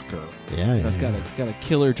a rocker. Yeah. Yeah. That's got a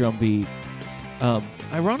killer drum beat.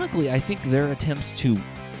 Ironically, I think their attempts to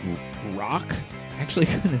rock actually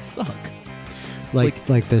kind of suck. like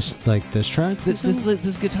this track.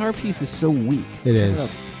 This guitar piece is so weak. It Turn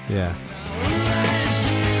is. up. Yeah.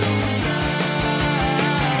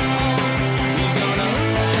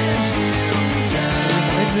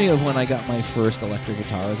 It reminds me of when I got my first electric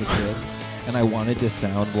guitar as a kid, and I wanted to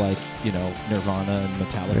sound like Nirvana and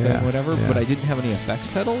Metallica Yeah, and whatever, yeah. but I didn't have any effects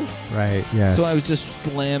pedals. Right. Yes. So I was just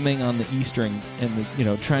slamming on the E string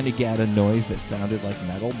and trying to get a noise that sounded like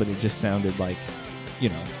metal, but it just sounded like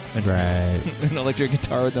an, Right. an electric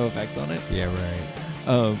guitar with no effects on it. Yeah.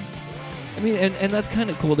 Right. I mean, and that's kind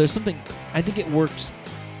of cool. There's something I think it works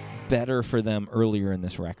better for them earlier in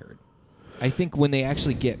this record. I think when they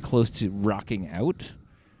actually get close to rocking out,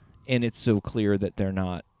 and it's so clear that they're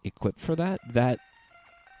not equipped for that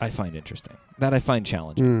I find interesting. That I find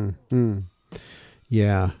challenging.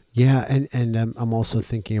 Yeah. Yeah. And I'm also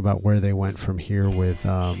thinking about where they went from here with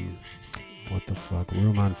what the fuck,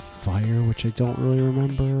 Room on Fire, which I don't really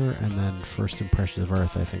remember, and then First Impressions of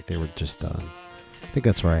Earth. I think they were just done. I think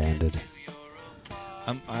that's where I ended.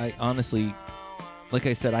 I honestly, like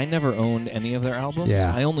I said, I never owned any of their albums.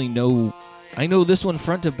 Yeah. I know this one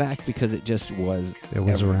front to back because it just was. It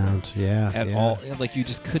was everywhere. around. Yeah. At yeah. all. Like you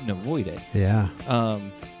just couldn't avoid it. Yeah. But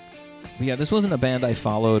yeah, this wasn't a band I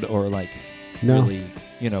followed or No. really,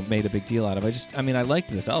 made a big deal out of. I liked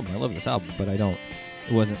this album. I love this album, but it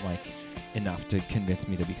wasn't enough to convince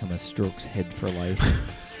me to become a Strokes head for life.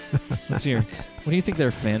 What do you think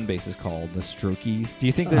their fan base is called? The Strokies? Do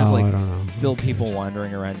you think there's I don't know. still Who people cares?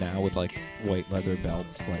 wandering around now with white leather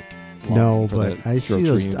belts No, longing for but the I Strokes see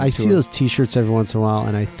those. reunion I see tour? those T-shirts every once in a while,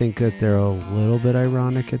 and I think that they're a little bit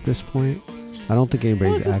ironic at this point. I don't think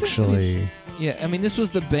anybody's it's a thing. actually. Yeah, I mean, this was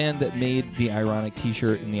the band that made the ironic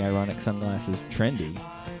T-shirt and the ironic sunglasses trendy.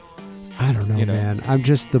 I don't know, You know. man. I'm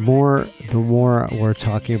just the more we're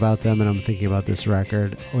talking about them, and I'm thinking about this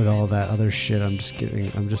record with all that other shit. I'm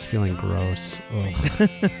just feeling gross. Ugh.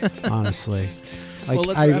 Honestly, like Well,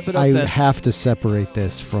 let's wrap it up I then. have to separate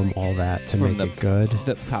this from all that to From make the- it good.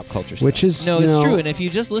 The pop culture stuff. Which is, no, you it's know- true. And if you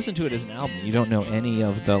just listen to it as an album, you don't know any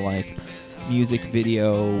of the like music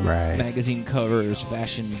video, Right. magazine covers,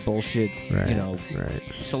 fashion bullshit, Right. you know, Right.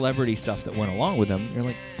 celebrity stuff that went along with them. You're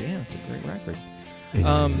like, damn, it's a great record. It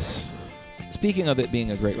Um, is. Speaking of it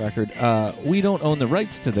being a great record, we don't own the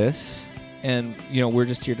rights to this, and we're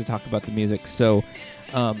just here to talk about the music. So,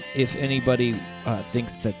 if anybody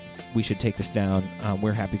thinks that we should take this down,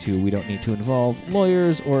 we're happy to. We don't need to involve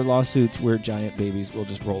lawyers or lawsuits. We're giant babies. We'll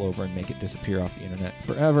just roll over and make it disappear off the internet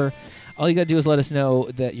forever. All you gotta do is let us know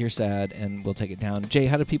that you're sad, and we'll take it down. Jay,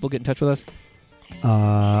 how do people get in touch with us?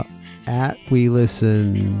 At We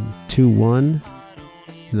Listen 21,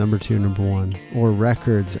 number 1, or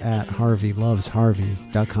records at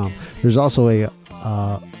HarveyLovesHarvey.com. There's also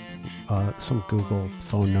some Google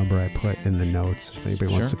phone number I put in the notes. If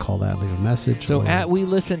anybody wants to Sure. call that, leave a message. So or- at We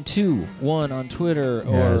Listen to 1 on Twitter,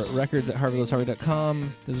 or Yes. records at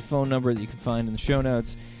HarveyLovesHarvey.com. There's a phone number that you can find in the show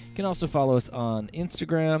notes. You can also follow us on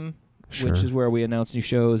Instagram, Sure. which is where we announce new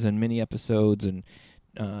shows and mini episodes, and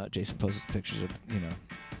Jason posts pictures of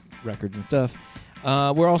records and stuff.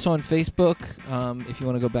 We're also on Facebook. If you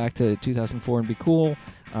want to go back to 2004 and be cool,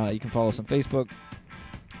 you can follow us on Facebook.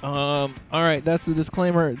 All right, that's the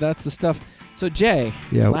disclaimer. That's the stuff. So Jay,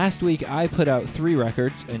 Yeah. last week I put out 3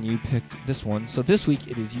 records and you picked this one. So this week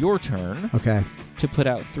it is your turn Okay. to put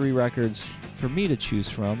out 3 records for me to choose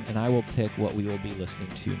from, and I will pick what we will be listening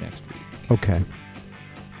to next week. Okay.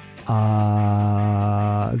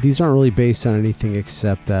 These aren't really based on anything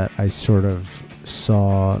except that I sort of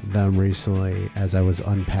saw them recently as I was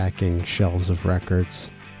unpacking shelves of records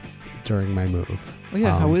during my move. Oh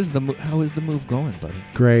yeah, how is the move going, buddy?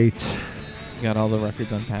 Great. You got all the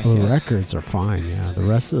records unpacked Well, the yet? records are fine, yeah. The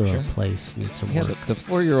rest of the Sure. place needs some Yeah, work. the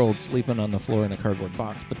 4-year-old sleeping on the floor in a cardboard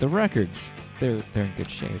box, but the records, they're in good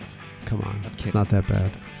shape. Come on. It's kidding. not that bad.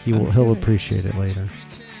 I'm He'll kidding. appreciate it later.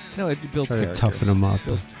 No, it builds Try to character. toughen him up.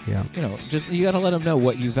 Builds- Yeah. Just you got to let him know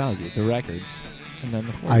what you value, the records, and then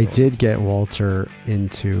the 4-year-old. I did get Walter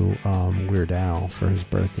into Weird Al for his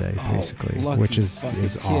birthday, Oh, basically, lucky which is fucking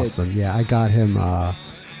kid. awesome. Yeah, I got him.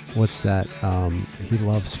 What's that? He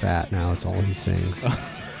loves Fat now. It's all he sings.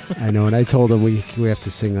 I know, and I told him we have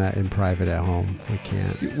to sing that in private at home. We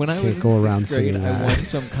can't. Dude, when I Can't was in go 6th around grade, singing I that. won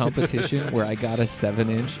some competition where I got a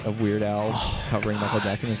 7-inch of Weird Al covering Michael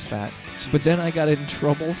Jackson as Fat. But then I got in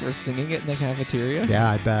trouble for singing it in the cafeteria.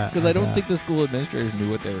 Yeah, I bet. Because I don't bet. think the school administrators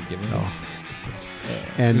knew what they were giving me. Oh, stupid. It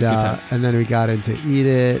And was good times. and then we got into Eat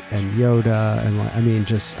It and Yoda and I mean,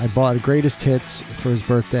 just I bought Greatest Hits for his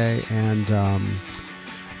birthday and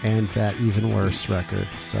that Even Worse record.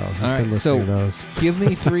 So he's All right, been listening so- to those. Give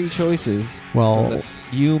me 3 choices Well- so that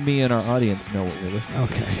you, me, and our audience know what we're listening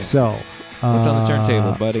to. Okay, so What's on the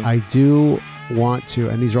turntable, buddy? I do want to,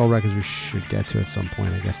 and these are all records we should get to at some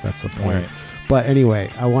point. I guess that's the All point. right. But anyway,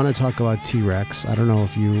 I want to talk about T-Rex. I don't know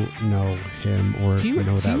if you know him or T-Rex-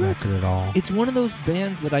 know that T-Rex? record at all. It's one of those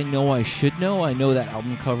bands that I know I should know. I know that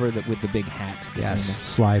album cover with the big hat. the Yes, famous-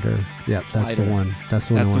 Slider. Yep, that's the Slider. one. That's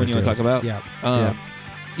the one. That's the one you want want to talk about? Yep. Um,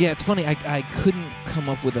 Yeah, it's funny. I couldn't come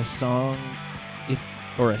up with a song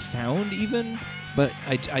or a sound even, but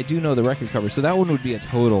I do know the record cover. So that one would be a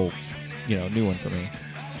total, new one for me.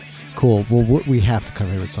 Cool. Well, we have to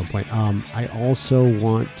cover him at some point. I also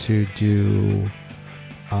want to do.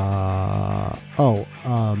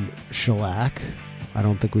 Shellac. I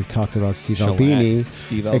don't think we've talked about Steve Shellac, Albini.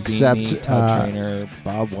 Steve Albini, except, Todd Trainer,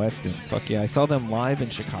 Bob Weston. Fuck yeah. I saw them live in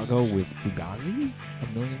Chicago with Fugazi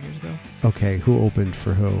a million years ago. Okay, who opened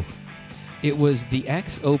for who? It was the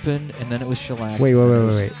X opened, and then it was Shellac. Wait. and then it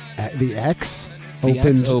was- The X The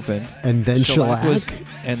opened, X opened, and then Shellac. was,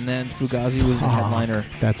 and then Fugazi was the Fuck, headliner.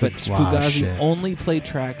 That's But wow, Fugazi shit. only played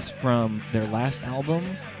tracks from their last album,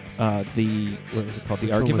 what was it called? The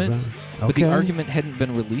Which one was Argument. that? But the Okay. Argument hadn't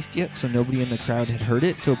been released yet, so nobody in the crowd had heard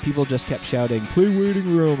it. So people just kept shouting, "Play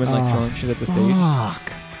Waiting Room," and Oh, throwing shit at the stage.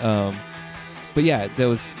 Fuck. But yeah, there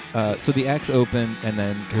was so the X opened, and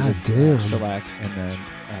then it God was damn. Shellac, and then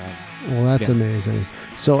Well, that's Yeah. amazing.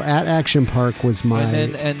 So at Action Park was my.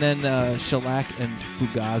 and then Shellac and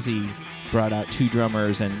Fugazi brought out 2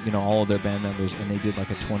 drummers and all of their band members, and they did like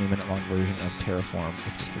a 20-minute long version of Terraform,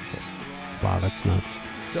 which was pretty cool. Wow, that's nuts.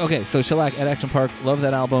 So Shellac at Action Park, love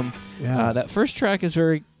that album. Yeah. That first track is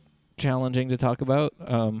very challenging to talk about.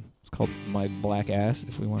 It's called My Black Ass,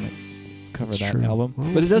 if we want to cover That's that true. album. Well,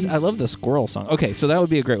 But it does. I he's- love the squirrel song. Okay, so that would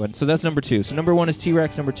be a great one. So that's number 2. So number 1 is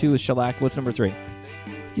T-Rex. Number 2 is Shellac. What's number 3?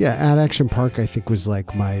 Yeah, at Action Park, I think was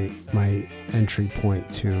like my entry point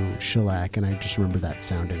to shellac, and I just remember that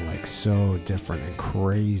sounding like so different and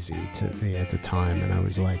crazy to me at the time, and I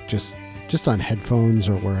was like, just on headphones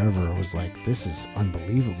or wherever, I was like, this is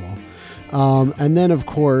unbelievable. And then of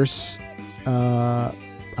course, I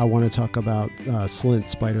want to talk about Slint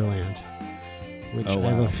Spiderland, which Oh, I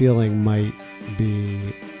have wow. a feeling might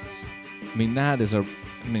be. I mean, that's a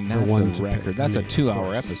one to record. pick. That's I a mean, of 2-hour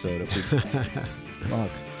course. episode. If we, fuck.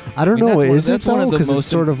 I don't I mean, know. that's one- Is it that's one though? of the Because it's most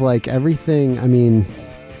sort of like everything. I mean,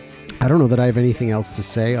 I don't know that I have anything else to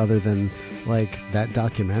say other than like that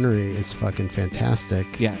documentary is fucking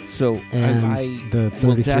fantastic. Yeah. So And I the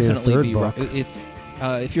will 33 and a definitely third be book.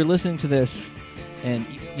 if you're listening to this, and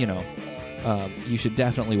you know, you should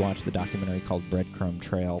definitely watch the documentary called Breadcrumb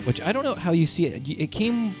Trail, which I don't know how you see it. It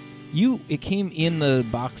came in the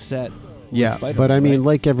box set. with Yeah, Spider-Man, but I mean, right?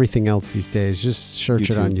 like everything else these days, just search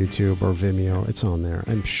it on YouTube. YouTube or Vimeo. It's on there.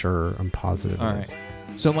 I'm sure. I'm positive. All it right.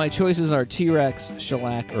 is. So my choices are T-Rex,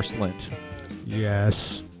 Shellac, or Slint.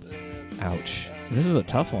 Yes. Ouch. This is a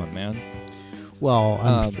tough one, man. Well,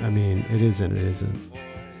 Um, I mean, it is and it isn't.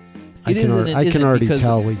 It is and it I can isn't already because-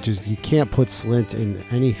 tell. You can't put Slint in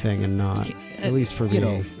anything and not. At least for me. you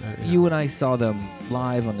know, you and I saw them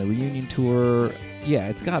live on the reunion tour. Yeah,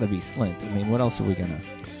 it's got to be Slint. I mean, what else are we gonna?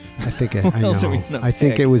 I think What I else are we know. gonna I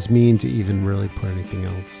think pick? it was mean to even really put anything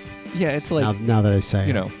else. Yeah, it's like now that I say,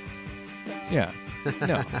 you it. know. Yeah.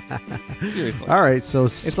 No. Seriously. All right, so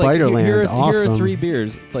It's like Spiderland, here awesome. are 3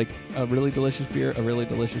 beers, like a really delicious beer, a really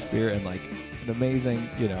delicious beer, and like an amazing,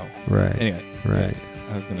 you know. Right, Anyway, right.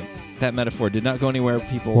 I was gonna. That metaphor did not go anywhere.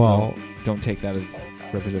 People Well, don't take that as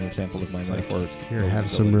representative sample of my It's like, metaphor. here,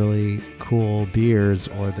 have some really cool beers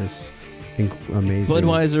or this amazing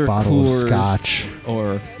Budweiser, bottle of Coors, scotch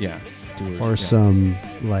or yeah, Dewar's, or yeah. some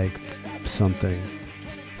like something.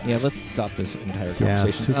 Yeah, let's stop this entire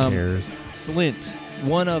Yes, conversation. who cares? Slint,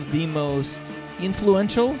 one of the most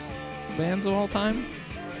influential bands of all time.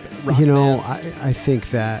 Rock You know, bands. I think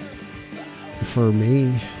that for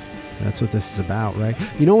me, that's what this is about, right?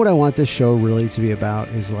 You know what I want this show really to be about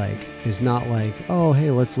is not like, oh, hey,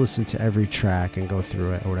 let's listen to every track and go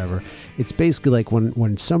through it or whatever. It's basically like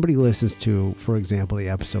when somebody listens to, for example, the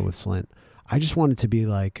episode with Slint, I just want it to be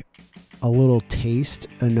like a little taste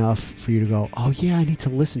enough for you to go, oh yeah, I need to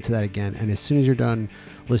listen to that again. And as soon as you're done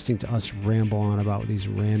listening to us ramble on about these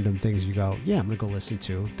random things, you go, yeah, I'm gonna go listen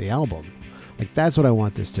to the album. Like that's what I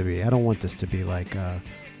want this to be. I don't want this to be like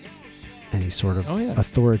any sort of Oh, yeah.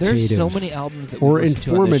 authoritative. There's so many albums that or we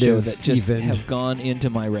listen to on this show informative that just even. have gone into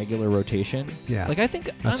my regular rotation. Yeah, Like I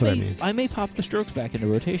think That's what I mean. I may pop the Strokes back into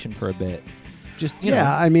rotation for a bit. Just you yeah. know,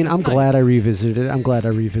 I mean, it's I'm nice. glad I revisited it. I'm glad I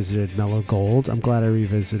revisited Mellow Gold. I'm glad I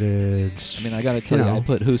revisited. I mean, I got to tell you, know. I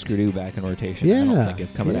put Husker Du back in rotation. I Yeah, don't think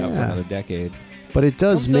it's coming out for yeah. another decade. But it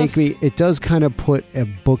does Some make stuff- me. It does kind of put a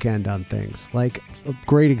bookend on things. Like a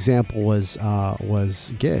great example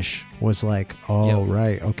was Gish. Was like, oh Yep.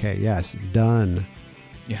 right, okay, yes, done.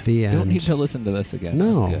 Yeah. The Don't end. need to listen to this again.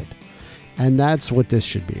 No. I'm good. And that's what this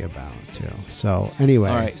should be about too. So anyway,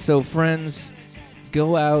 All right, so friends,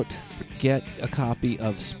 go out, get a copy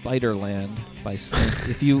of Spiderland by Slint.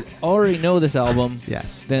 If you already know this album,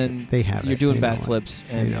 yes, then they have you're it. doing They know it. backflips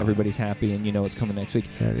They and know it. everybody's happy and you know it's coming next week.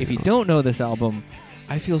 There If you go. don't know this album,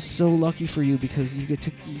 I feel so lucky for you because you get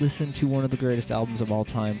to listen to one of the greatest albums of all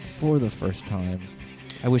time for the first time.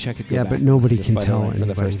 I wish I could go Yeah, back but and nobody listen can to tell Spiderland for the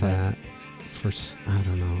anybody first time. that. I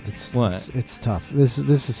don't know. What? It's tough. This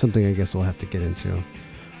is something I guess we'll have to get into.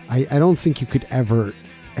 I don't think you could ever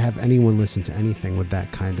have anyone listen to anything with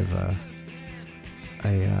that kind of a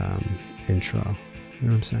intro. You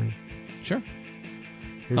know what I'm saying? Sure.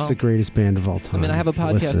 It's the greatest band of all I time. mean, I have a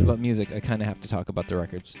podcast Listen. about music. I kind of have to talk about the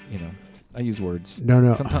records, you know. I use words.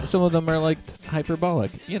 No. Sometimes some of them are like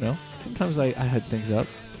hyperbolic, you know. Sometimes I head things up.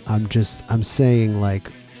 I'm saying like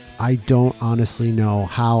I don't honestly know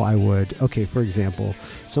how I would. Okay, for example,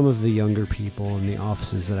 some of the younger people in the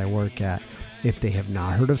offices that I work at, if they have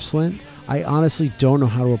not heard of Slint, I honestly don't know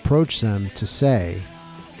how to approach them to say,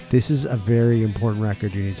 this is a very important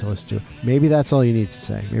record you need to listen to. Maybe that's all you need to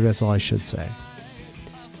say. Maybe that's all I should say.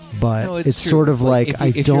 But No, it's it's true. sort of It's like like, if I you-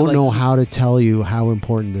 if you're don't like- know how to tell you how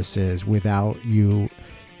important this is without you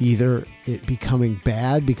either it becoming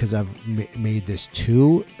bad because I've made this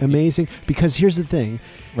too amazing. Because here's the thing,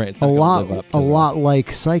 Right. It's a not gonna live up to the- lot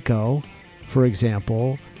like Psycho, for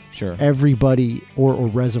example, Sure. everybody or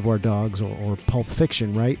Reservoir Dogs or Pulp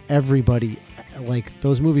Fiction, right? Everybody, like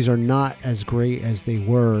those movies are not as great as they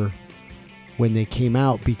were when they came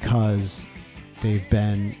out because they've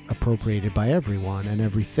been appropriated by everyone and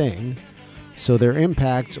everything. So their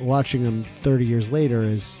impact, watching them 30 years later,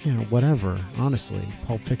 is, whatever. Honestly,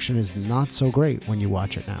 Pulp Fiction is not so great when you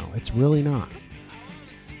watch it now. It's really not.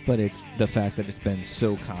 But it's the fact that it's been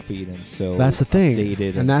so copied and so That's the thing,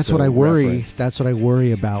 updated and that's what so I worry. referenced. That's what I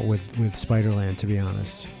worry about with Spider-Land. To be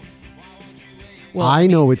honest, Well, I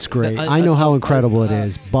know it's great. I know how incredible it uh,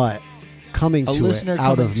 is, but coming a to listener it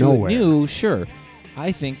out coming of to nowhere. it new, sure.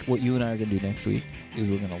 I think what you and I are going to do next week is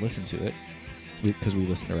we're going to listen to it because we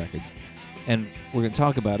listen to records, and we're going to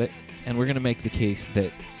talk about it, and we're going to make the case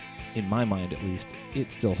that, in my mind at least, it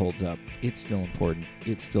still holds up. It's still important.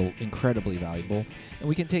 It's still incredibly valuable, and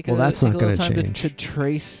we can take That's take not a little gonna time change. to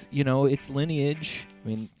trace, its lineage. I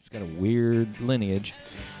mean, it's got a weird lineage.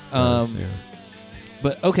 Does, yeah.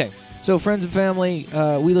 But okay, so friends and family,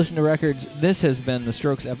 we listen to records. This has been the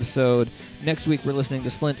Strokes episode. Next week we're listening to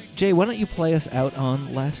Slint. Jay, why don't you play us out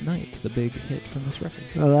on Last Night, the big hit from this record?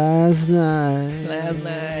 Last night. Last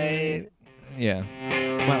Night. Yeah.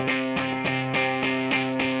 Wow.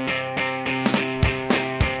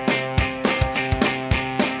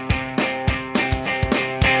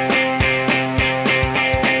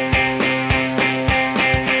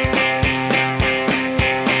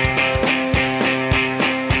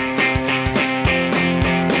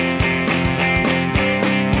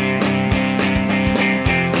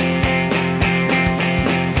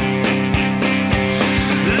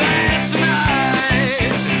 Last night,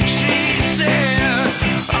 she said,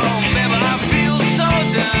 "Oh, baby, I feel so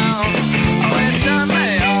down. Oh, it turned me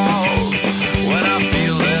off when I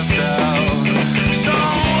feel left out. So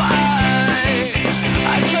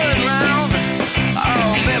I turn around.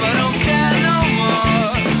 Oh, baby, I don't care no more.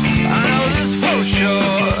 I know this for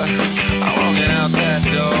sure. I'm walking out that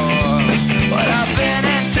door, but I've been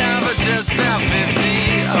in town for just now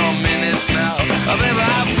 15 minutes now. Oh, baby,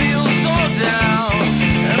 I feel so down.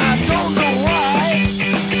 And I don't know why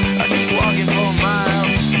I keep walking for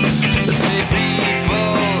miles. But see,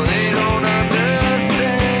 people, they don't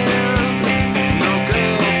understand. No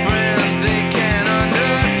girlfriends, they can't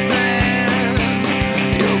understand.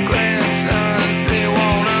 Your grandsons, they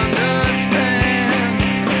won't understand.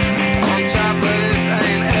 On top of this, I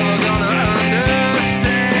ain't ever gonna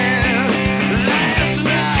understand. Last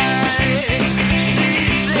night, she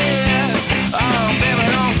said, "Oh, baby, I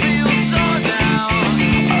don't feel so down.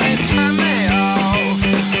 Oh, it turned me off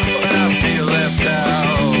when I feel left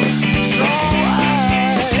out. So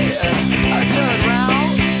I turned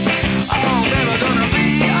around. Oh, baby, gonna be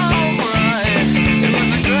alright. It was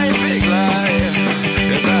a great big lie,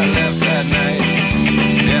 'cause I left that night."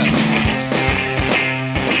 Yeah.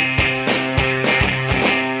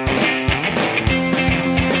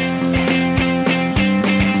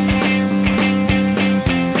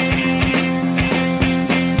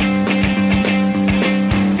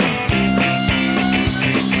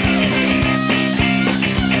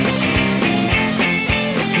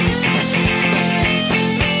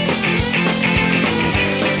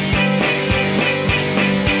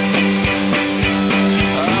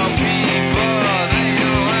 Oh, people, they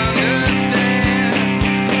don't understand.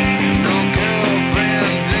 No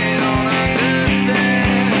girlfriends, they don't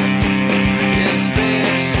understand. In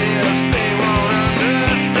spaceships, they won't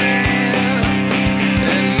understand.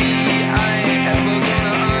 And me, I ain't ever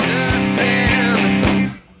gonna understand.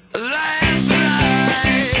 Last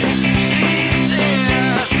night, she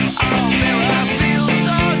said, "Oh, baby, I feel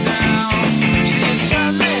so down." She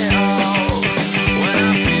turned me off when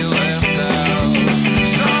I feel left out.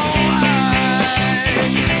 So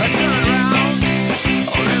I turn around.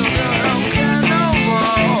 Oh, little girl, I don't care no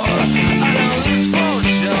more. I know this for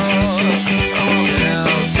sure. I'm walking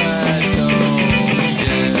out that door.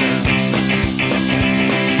 Yeah.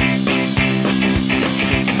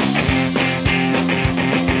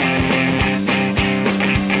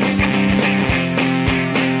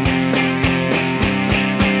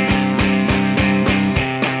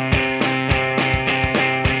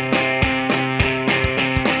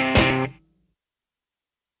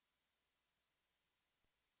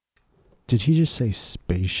 Did he just say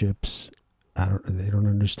spaceships? They don't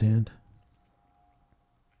understand.